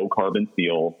low carbon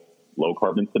steel, low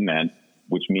carbon cement,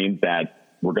 which means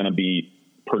that we're going to be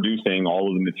producing all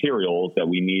of the materials that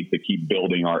we need to keep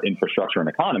building our infrastructure and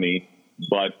economy,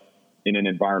 but in an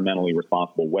environmentally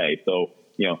responsible way. So,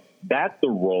 that's the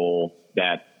role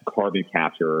that carbon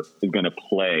capture is going to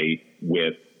play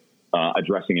with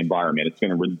addressing environment. It's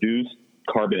going to reduce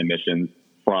carbon emissions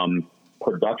from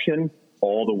production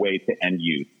all the way to end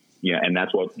use. And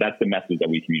that's the message that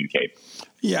we communicate.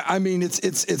 Yeah, I mean,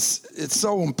 it's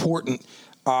so important.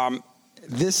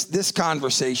 This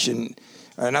conversation,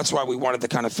 and that's why we wanted to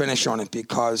kind of finish on it,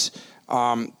 because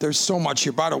there's so much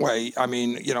here. By the way, I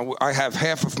mean, I have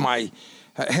half of my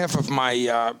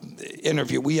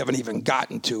interview we haven't even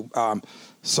gotten to.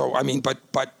 So I mean, but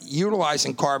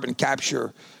utilizing carbon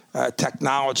capture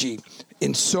technology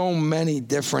in so many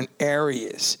different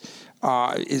areas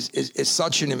is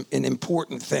such an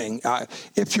important thing.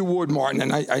 If you would, Martin,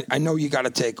 and I know you got to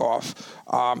take off,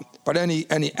 but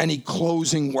any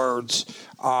closing words,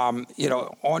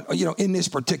 in this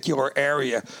particular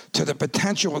area to the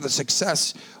potential of the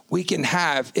success we can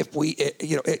have if we,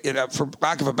 for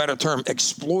lack of a better term,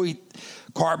 exploit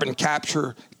carbon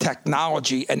capture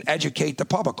technology and educate the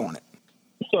public on it.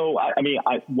 So,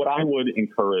 what I would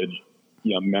encourage,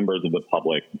 members of the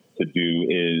public to do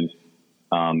is,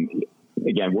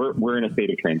 again, we're in a state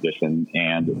of transition,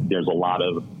 and there's a lot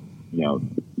of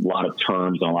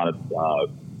terms and a lot of,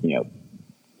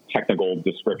 technical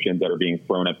descriptions that are being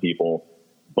thrown at people.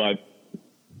 But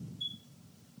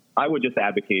I would just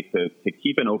advocate to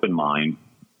keep an open mind.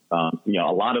 A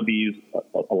lot of these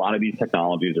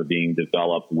technologies are being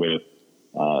developed with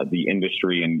the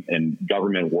industry and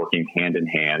government working hand in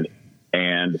hand.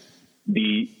 And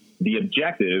the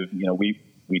objective,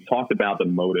 we talked about the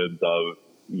motives of,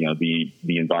 the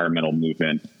environmental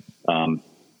movement.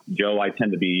 Joe, I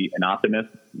tend to be an optimist,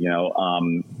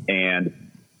 and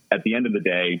at the end of the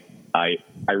day, I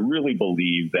really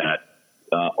believe that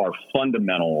our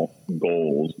fundamental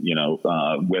goals,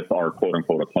 with our quote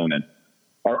unquote opponents,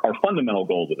 our fundamental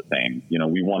goals are the same.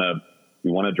 We want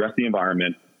to address the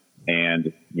environment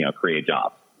and, create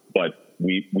jobs. But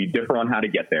we differ on how to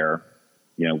get there.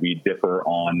 We differ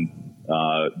on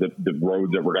the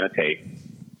roads that we're going to take.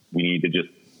 We need to just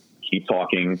keep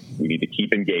talking. We need to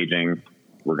keep engaging.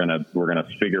 We're gonna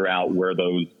figure out where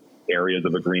those areas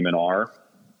of agreement are.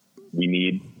 We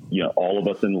need, all of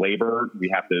us in labor, we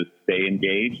have to stay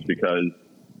engaged because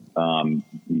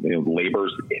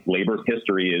labor's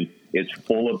history is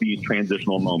full of these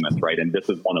transitional moments, right? And this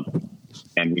is one of them.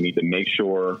 And we need to make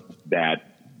sure that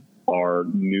our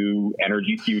new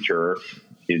energy future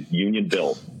is union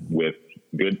built with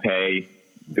good pay,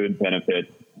 good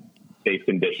benefits, safe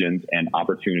conditions, and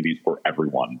opportunities for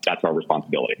everyone. That's our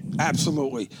responsibility.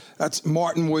 Absolutely. That's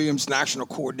Martin Williams, National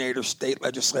Coordinator, State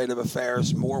Legislative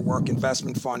Affairs, M.O.R.E Work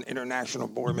Investment Fund, International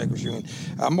Boilermakers Union.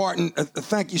 Martin,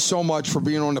 thank you so much for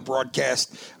being on the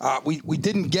broadcast. We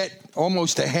didn't get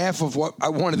almost a half of what I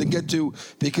wanted to get to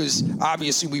because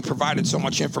obviously we provided so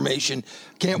much information.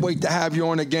 Can't wait to have you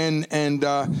on again. And,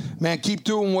 man, keep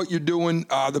doing what you're doing.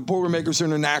 The Boilermakers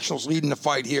International is leading the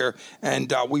fight here,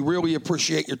 and we really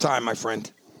appreciate your time, my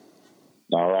friend.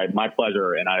 All right, my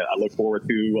pleasure, and I look forward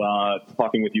to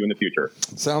talking with you in the future.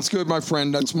 Sounds good, my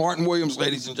friend. That's Martin Williams,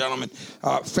 ladies and gentlemen.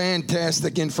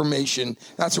 Fantastic information.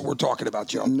 That's what we're talking about,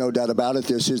 Joe. No doubt about it.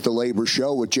 This is The Labor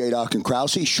Show with JDoc and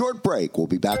Krausey. Short break. We'll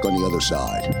be back on the other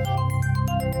side.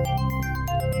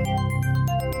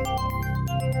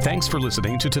 Thanks for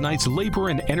listening to tonight's Labor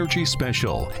and Energy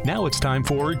Special. Now it's time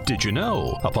for Did You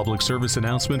Know? A public service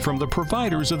announcement from the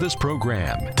providers of this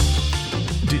program.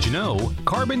 Did you know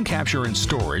carbon capture and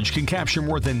storage can capture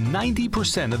more than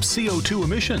 90% of CO2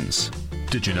 emissions?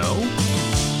 Did you know?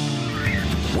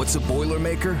 What's a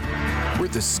Boilermaker? We're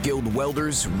the skilled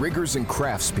welders, riggers, and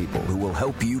craftspeople who will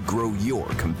help you grow your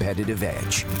competitive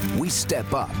edge. We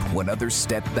step up when others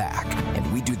step back,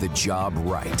 and we do the job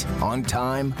right, on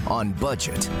time, on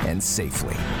budget, and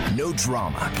safely. No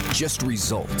drama, just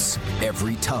results,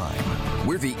 every time.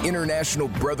 We're the International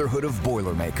Brotherhood of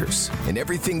Boilermakers, and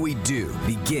everything we do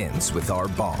begins with our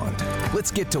bond.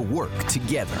 Let's get to work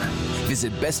together.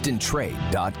 Visit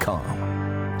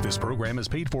bestintrade.com. This program is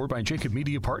paid for by Jacob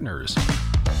Media Partners.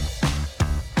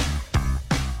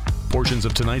 Portions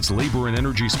of tonight's Labor and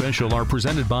Energy Special are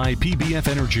presented by PBF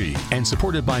Energy and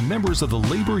supported by members of the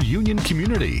labor union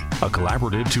community, a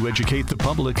collaborative to educate the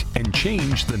public and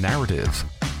change the narrative.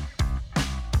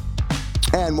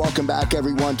 And welcome back,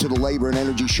 everyone, to the Labor and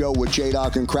Energy Show with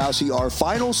JDoc and Krausey, our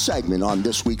final segment on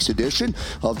this week's edition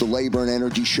of the Labor and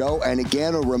Energy Show. And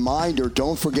again, a reminder,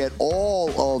 don't forget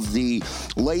all of the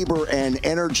Labor and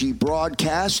Energy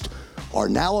broadcasts are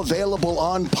now available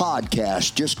on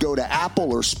podcast. Just go to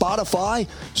Apple or Spotify,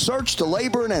 search the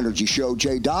Labor and Energy Show,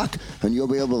 JDoc, and you'll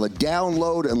be able to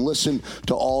download and listen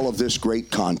to all of this great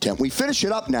content. We finish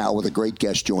it up now with a great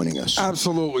guest joining us.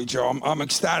 Absolutely, Joe. I'm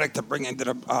ecstatic to bring into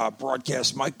the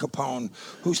broadcast Mike Capone,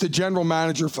 who's the general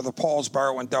manager for the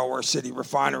Paulsboro and Delaware City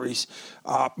refineries.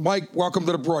 Mike, welcome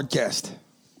to the broadcast.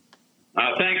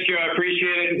 Thanks, Joe. I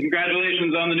appreciate it.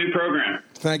 Congratulations on the new program.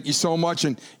 Thank you so much,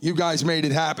 and you guys made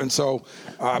it happen. So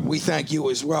we thank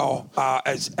you as well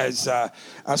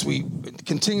as we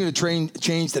continue to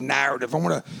change the narrative. I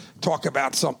want to talk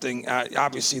about something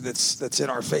obviously that's in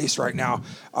our face right now.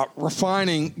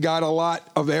 Refining got a lot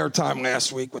of airtime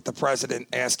last week with the president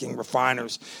asking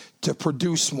refiners to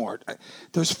produce more.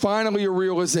 There's finally a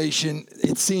realization,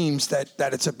 it seems, that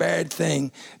it's a bad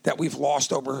thing that we've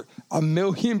lost over 1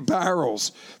 million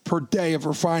barrels per day of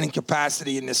refining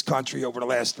capacity in this country over the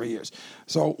last 3 years.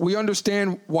 So we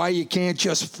understand why you can't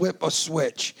just flip a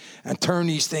switch and turn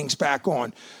these things back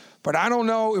on. But I don't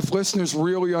know if listeners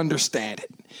really understand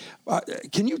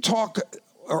it. Can you talk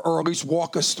or at least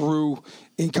walk us through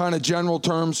in kind of general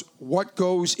terms what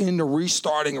goes into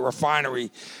restarting a refinery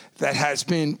that has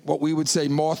been what we would say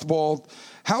mothballed?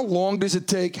 How long does it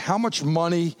take? How much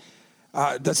money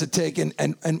does it take?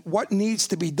 And what needs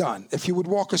to be done? If you would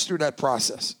walk us through that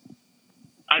process.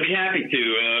 I'd be happy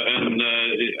to. And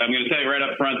I'm going to tell you right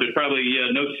up front, there's probably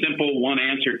no simple one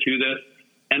answer to this.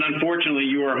 And unfortunately,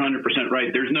 you are 100%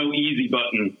 right. There's no easy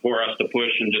button for us to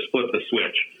push and just flip the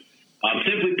switch.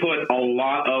 Simply put, a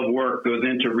lot of work goes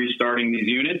into restarting these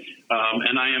units.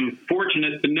 And I am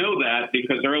fortunate to know that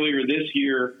because earlier this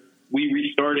year, we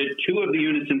restarted 2 of the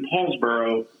units in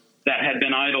Paulsboro that had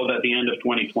been idled at the end of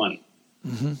 2020.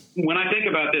 Mm-hmm. When I think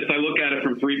about this, I look at it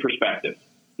from 3 perspectives.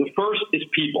 The first is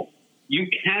people. You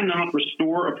cannot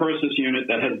restore a process unit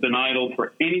that has been idled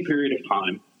for any period of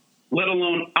time, let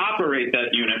alone operate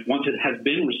that unit once it has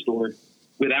been restored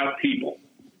without people.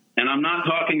 And I'm not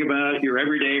talking about your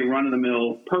everyday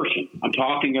run-of-the-mill person. I'm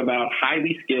talking about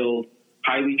highly skilled,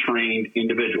 highly trained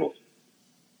individuals.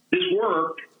 This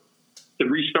work to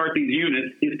restart these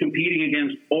units is competing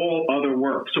against all other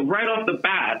work. So right off the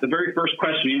bat, the very first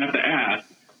question you have to ask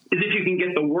is if you can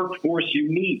get the workforce you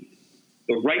need,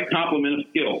 the right complement of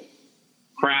skills,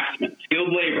 craftsmen, skilled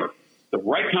labor, the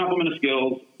right complement of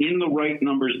skills in the right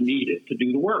numbers needed to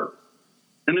do the work.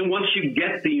 And then once you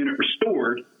get the unit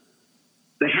restored,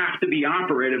 they have to be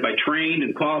operated by trained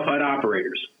and qualified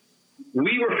operators.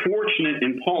 We were fortunate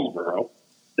in Paulsboro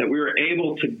that we were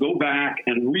able to go back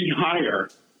and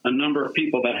rehire a number of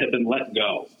people that had been let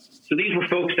go. So these were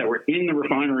folks that were in the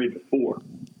refinery before.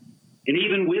 And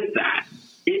even with that,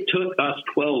 it took us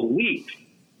 12 weeks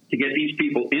to get these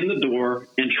people in the door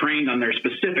and trained on their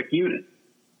specific unit.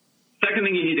 Second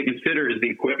thing you need to consider is the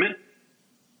equipment.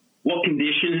 What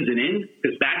condition is it in?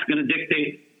 Because that's going to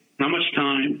dictate how much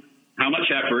time, how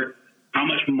much effort, how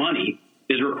much money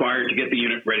is required to get the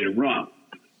unit ready to run.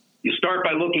 You start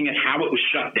by looking at how it was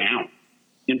shut down.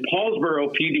 In Paulsboro,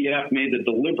 PBF made the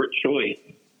deliberate choice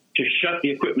to shut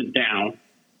the equipment down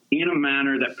in a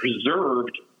manner that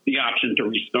preserved the option to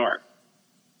restart.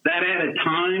 That added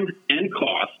time and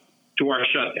cost to our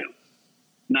shutdown.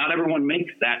 Not everyone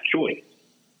makes that choice.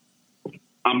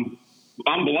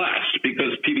 I'm blessed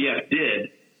because PBF did,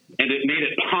 and it made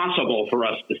it possible for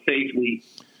us to safely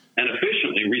and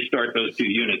efficiently restart those 2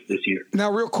 units this year.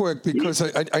 Now, real quick, because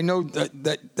I know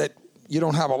that you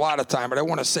don't have a lot of time, but I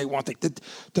want to say one thing. Do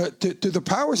the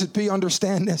powers that be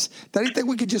understand this? Do they think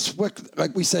we could just flick,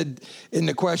 like we said in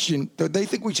the question, do they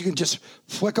think we can just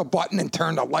flick a button and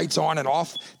turn the lights on and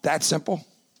off? That simple?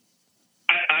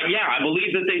 Yeah, I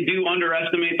believe that they do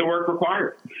underestimate the work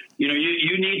required. You know,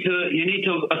 you need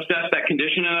to assess that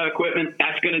condition of that equipment.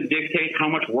 That's going to dictate how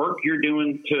much work you're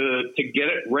doing to get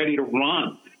it ready to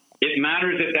run. It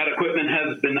matters if that equipment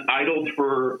has been idled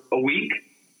for a week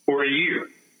or a year.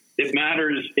 It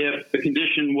matters if the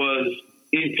condition was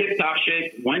in tip-top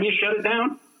shape when you shut it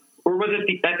down, or was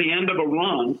it at the end of a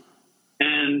run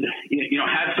and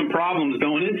had some problems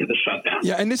going into the shutdown.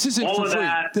 Yeah, and this isn't all for of free.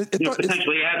 that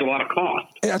potentially adds a lot of cost.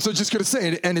 Yeah, so just going to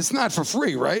say it, and it's not for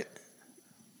free, right?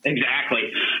 Exactly.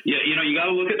 You got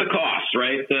to look at the costs,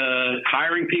 right?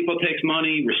 Hiring people takes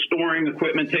money. Restoring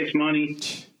equipment takes money.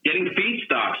 Getting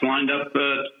feedstocks lined up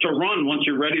to run once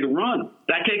you're ready to run,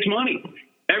 that takes money.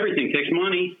 Everything takes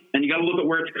money, and you got to look at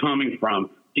where it's coming from.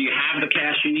 Do you have the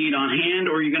cash you need on hand,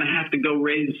 or are you going to have to go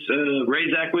raise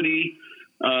equity,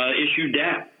 issue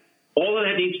debt? All of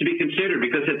that needs to be considered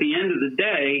because at the end of the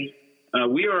day,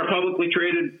 we are a publicly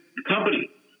traded company.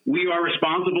 We are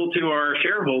responsible to our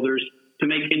shareholders to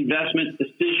make investment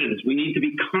decisions. We need to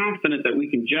be confident that we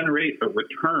can generate a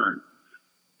return.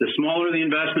 The smaller the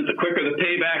investment, the quicker the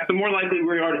payback, the more likely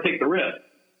we are to take the risk.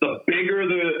 The bigger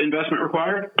the investment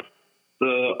required,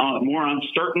 the more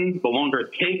uncertain, the longer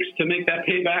it takes to make that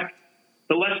payback,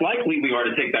 the less likely we are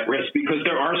to take that risk because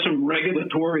there are some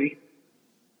regulatory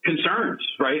concerns,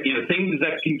 right? Things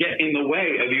that can get in the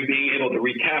way of you being able to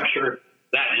recapture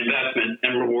that investment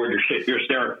and reward your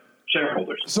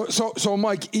shareholders. So,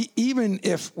 Mike, even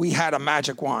if we had a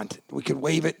magic wand, we could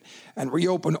wave it and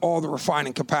reopen all the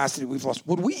refining capacity we've lost,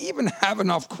 would we even have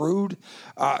enough crude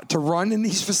to run in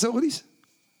these facilities?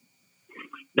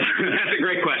 That's a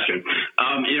great question.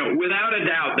 Without a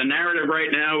doubt, the narrative right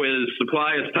now is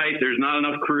supply is tight. There's not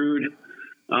enough crude.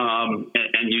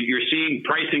 And you're seeing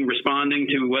pricing responding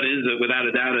to what is, without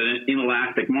a doubt, an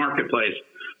inelastic marketplace.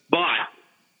 But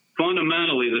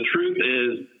fundamentally, the truth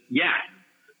is, yes,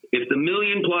 if the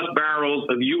million-plus barrels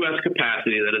of U.S.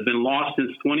 capacity that have been lost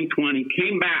since 2020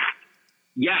 came back,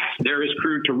 yes, there is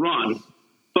crude to run,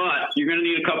 but you're going to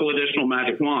need a couple additional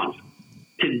magic wands.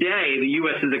 Today, the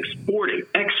U.S. is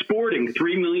exporting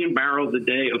 3 million barrels a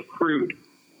day of crude.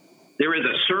 There is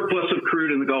a surplus of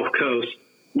crude in the Gulf Coast,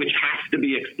 which has to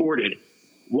be exported,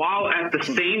 while at the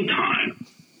same time,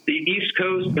 the East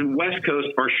Coast and West Coast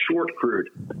are short crude,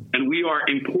 and we are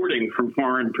importing from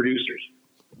foreign producers.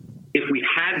 If we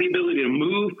had the ability to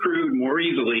move crude more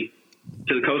easily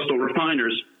to the coastal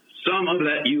refiners, some of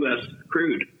that U.S.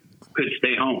 crude could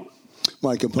stay home.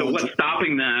 Mike Capone. So what's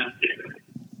stopping that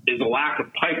is the lack of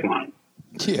pipelines.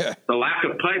 Yeah. The lack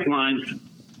of pipelines,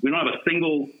 we don't have a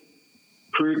single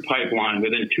crude pipeline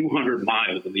within 200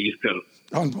 miles of the East Coast.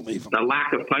 Unbelievable. The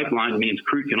lack of pipeline means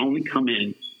crude can only come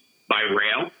in by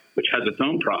rail, which has its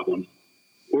own problems,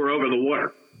 or over the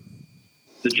water.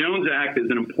 The Jones Act is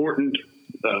an important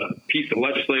piece of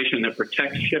legislation that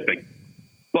protects shipping,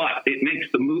 but it makes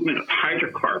the movement of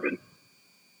hydrocarbon,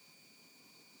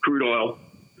 crude oil,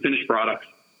 finished products,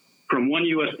 from one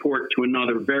U.S. port to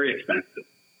another very expensive.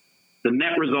 The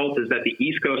net result is that the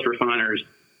East Coast refiners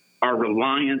are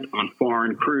reliant on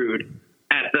foreign crude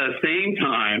at the same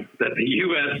time that the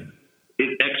U.S.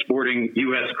 is exporting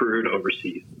U.S. crude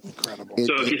overseas. Incredible.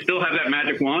 So if you still have that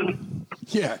magic wand,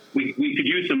 yeah, we could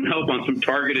use some help on some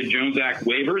targeted Jones Act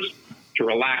waivers to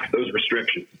relax those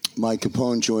restrictions. Mike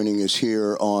Capone joining us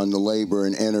here on the Labor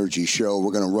and Energy Show.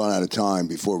 We're going to run out of time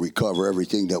before we cover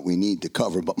everything that we need to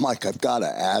cover. But, Mike, I've got to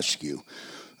ask you,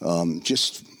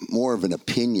 just more of an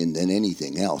opinion than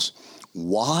anything else.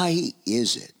 Why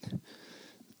is it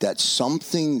that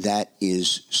something that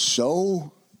is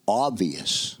so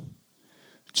obvious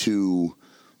to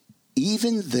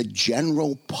even the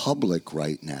general public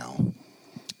right now,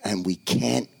 and we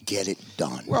can't get it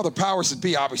done? Well, the powers that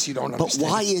be obviously don't understand. But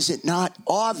why is it not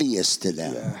obvious to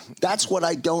them? Yeah. That's what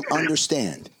I don't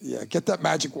understand. Yeah, get that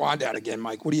magic wand out again,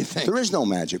 Mike. What do you think? There is no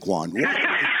magic wand. Exactly.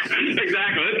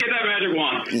 Let's get that magic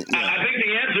wand. Yeah. I think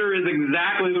the answer is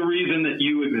exactly the reason that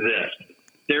you exist.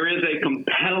 There is a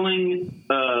compelling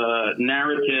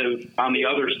narrative on the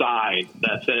other side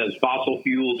that says fossil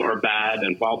fuels are bad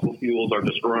and fossil fuels are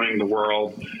destroying the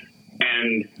world.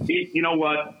 And you know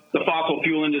what? The fossil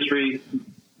fuel industry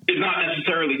is not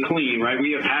necessarily clean, right?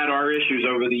 We have had our issues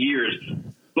over the years.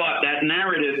 But that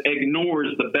narrative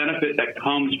ignores the benefit that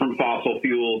comes from fossil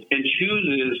fuels and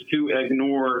chooses to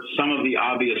ignore some of the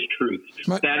obvious truths.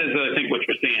 That is, I think, what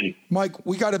you're saying. Mike,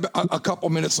 we got a couple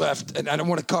minutes left, and I don't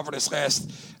want to cover this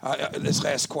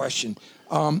last question.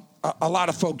 A lot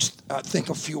of folks think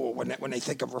of fuel when they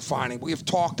think of refining. We have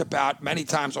talked about many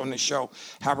times on this show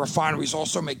how refineries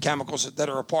also make chemicals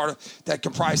that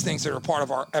comprise things that are a part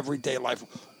of our everyday life.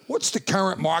 What's the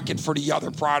current market for the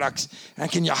other products? And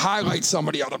can you highlight some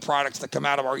of the other products that come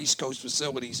out of our East Coast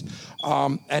facilities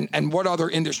and what other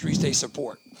industries they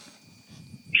support?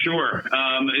 Sure.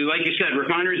 Like you said,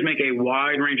 refineries make a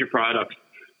wide range of products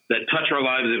that touch our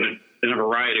lives in a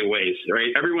variety of ways,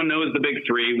 right? Everyone knows the big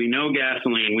three. We know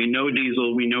gasoline, we know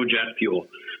diesel, we know jet fuel,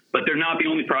 but they're not the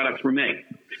only products we make.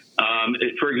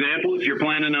 For example, if you're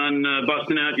planning on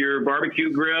busting out your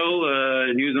barbecue grill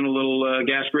and using a little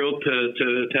gas grill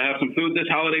to have some food this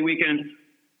holiday weekend,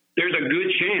 there's a good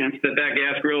chance that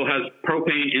gas grill has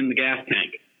propane in the gas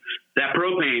tank. That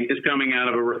propane is coming out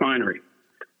of a refinery.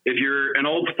 If you're an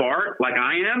old fart like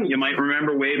I am, you might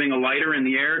remember waving a lighter in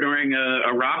the air during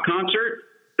a rock concert.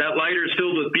 That lighter is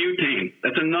filled with butane.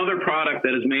 That's another product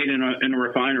that is made in a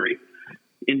refinery.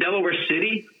 In Delaware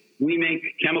City, we make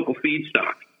chemical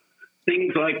feedstock.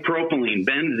 Things like propylene,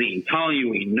 benzene,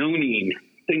 toluene, nonene,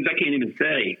 things I can't even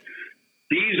say.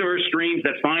 These are streams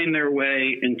that find their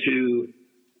way into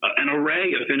an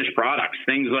array of finished products,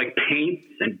 things like paints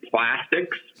and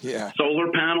plastics,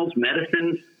 solar panels,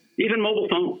 medicines, even mobile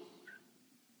phones.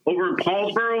 Over in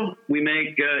Paulsboro, we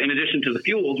make, in addition to the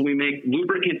fuels, we make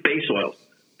lubricant base oils.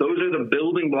 Those are the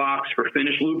building blocks for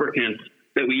finished lubricants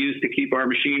that we use to keep our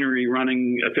machinery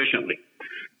running efficiently.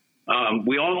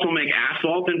 We also make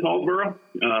asphalt in Paulsboro,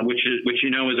 which you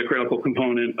know is a critical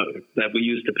component that we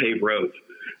use to pave roads.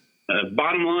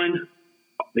 Bottom line,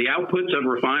 the outputs of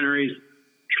refineries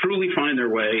truly find their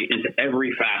way into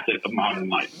every facet of modern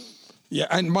life. Yeah,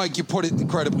 and Mike, you put it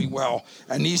incredibly well.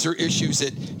 And these are issues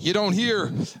that you don't hear,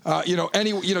 you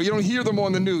don't hear them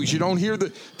on the news. You don't hear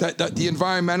the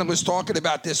environmentalists talking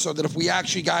about this. So that if we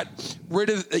actually got rid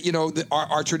of,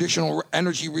 our traditional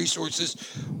energy resources,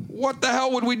 what the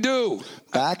hell would we do?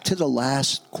 Back to the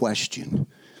last question.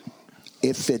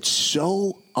 If it's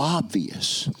so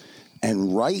obvious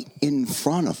and right in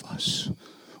front of us,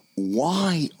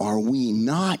 why are we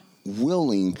not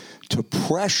willing to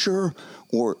pressure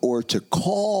or to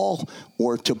call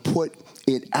or to put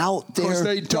it out there? Because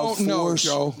they don't know,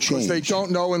 Joe. Because they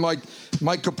don't know. And like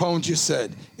Mike Capone just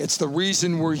said, it's the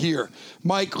reason we're here.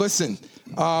 Mike, listen.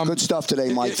 Good stuff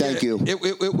today, Mike. Thank you.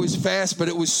 It was fast, but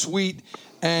it was sweet.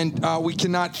 And we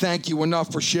cannot thank you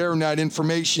enough for sharing that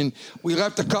information. We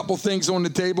left a couple things on the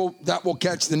table that we'll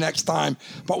catch the next time.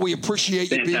 But we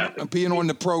appreciate you being on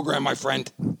the program, my friend.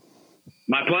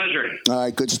 My pleasure. All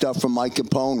right, good stuff from Mike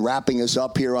Capone, wrapping us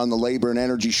up here on the Labor and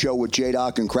Energy Show with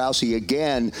JDoc and Krausey.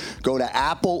 Again, go to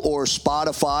Apple or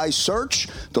Spotify, search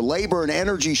the Labor and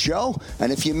Energy Show,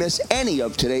 and if you miss any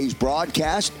of today's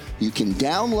broadcast, you can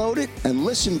download it and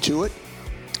listen to it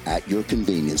at your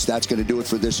convenience. That's going to do it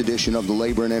for this edition of the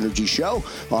Labor and Energy Show.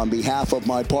 On behalf of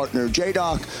my partner,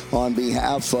 JDoc, on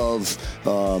behalf of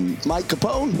Mike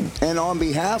Capone, and on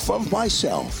behalf of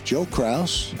myself, Joe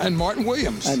Kraus. And Martin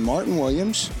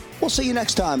Williams. We'll see you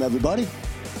next time, everybody.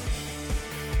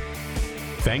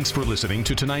 Thanks for listening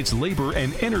to tonight's Labor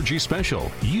and Energy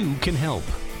Special. You can help.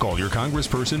 Call your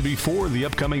congressperson before the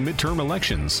upcoming midterm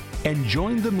elections and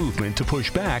join the movement to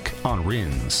push back on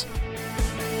RINs.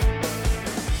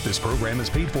 This program is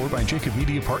paid for by Jacob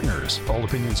Media Partners. All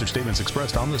opinions or statements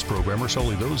expressed on this program are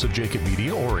solely those of Jacob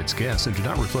Media or its guests and do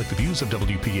not reflect the views of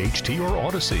WPHT or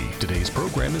Odyssey. Today's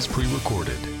program is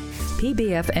pre-recorded.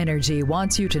 PBF Energy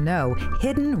wants you to know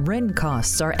hidden RIN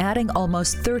costs are adding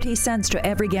almost 30 cents to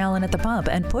every gallon at the pump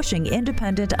and pushing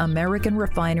independent American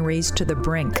refineries to the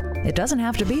brink. It doesn't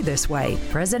have to be this way.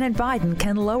 President Biden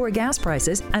can lower gas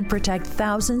prices and protect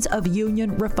thousands of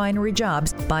union refinery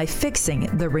jobs by fixing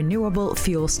the renewable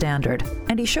fuel standard.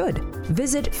 And he should.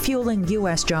 Visit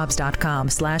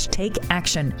fuelingusjobs.com/take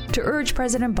action to urge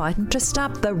President Biden to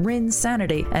stop the RIN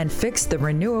sanity and fix the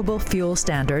renewable fuel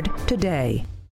standard today.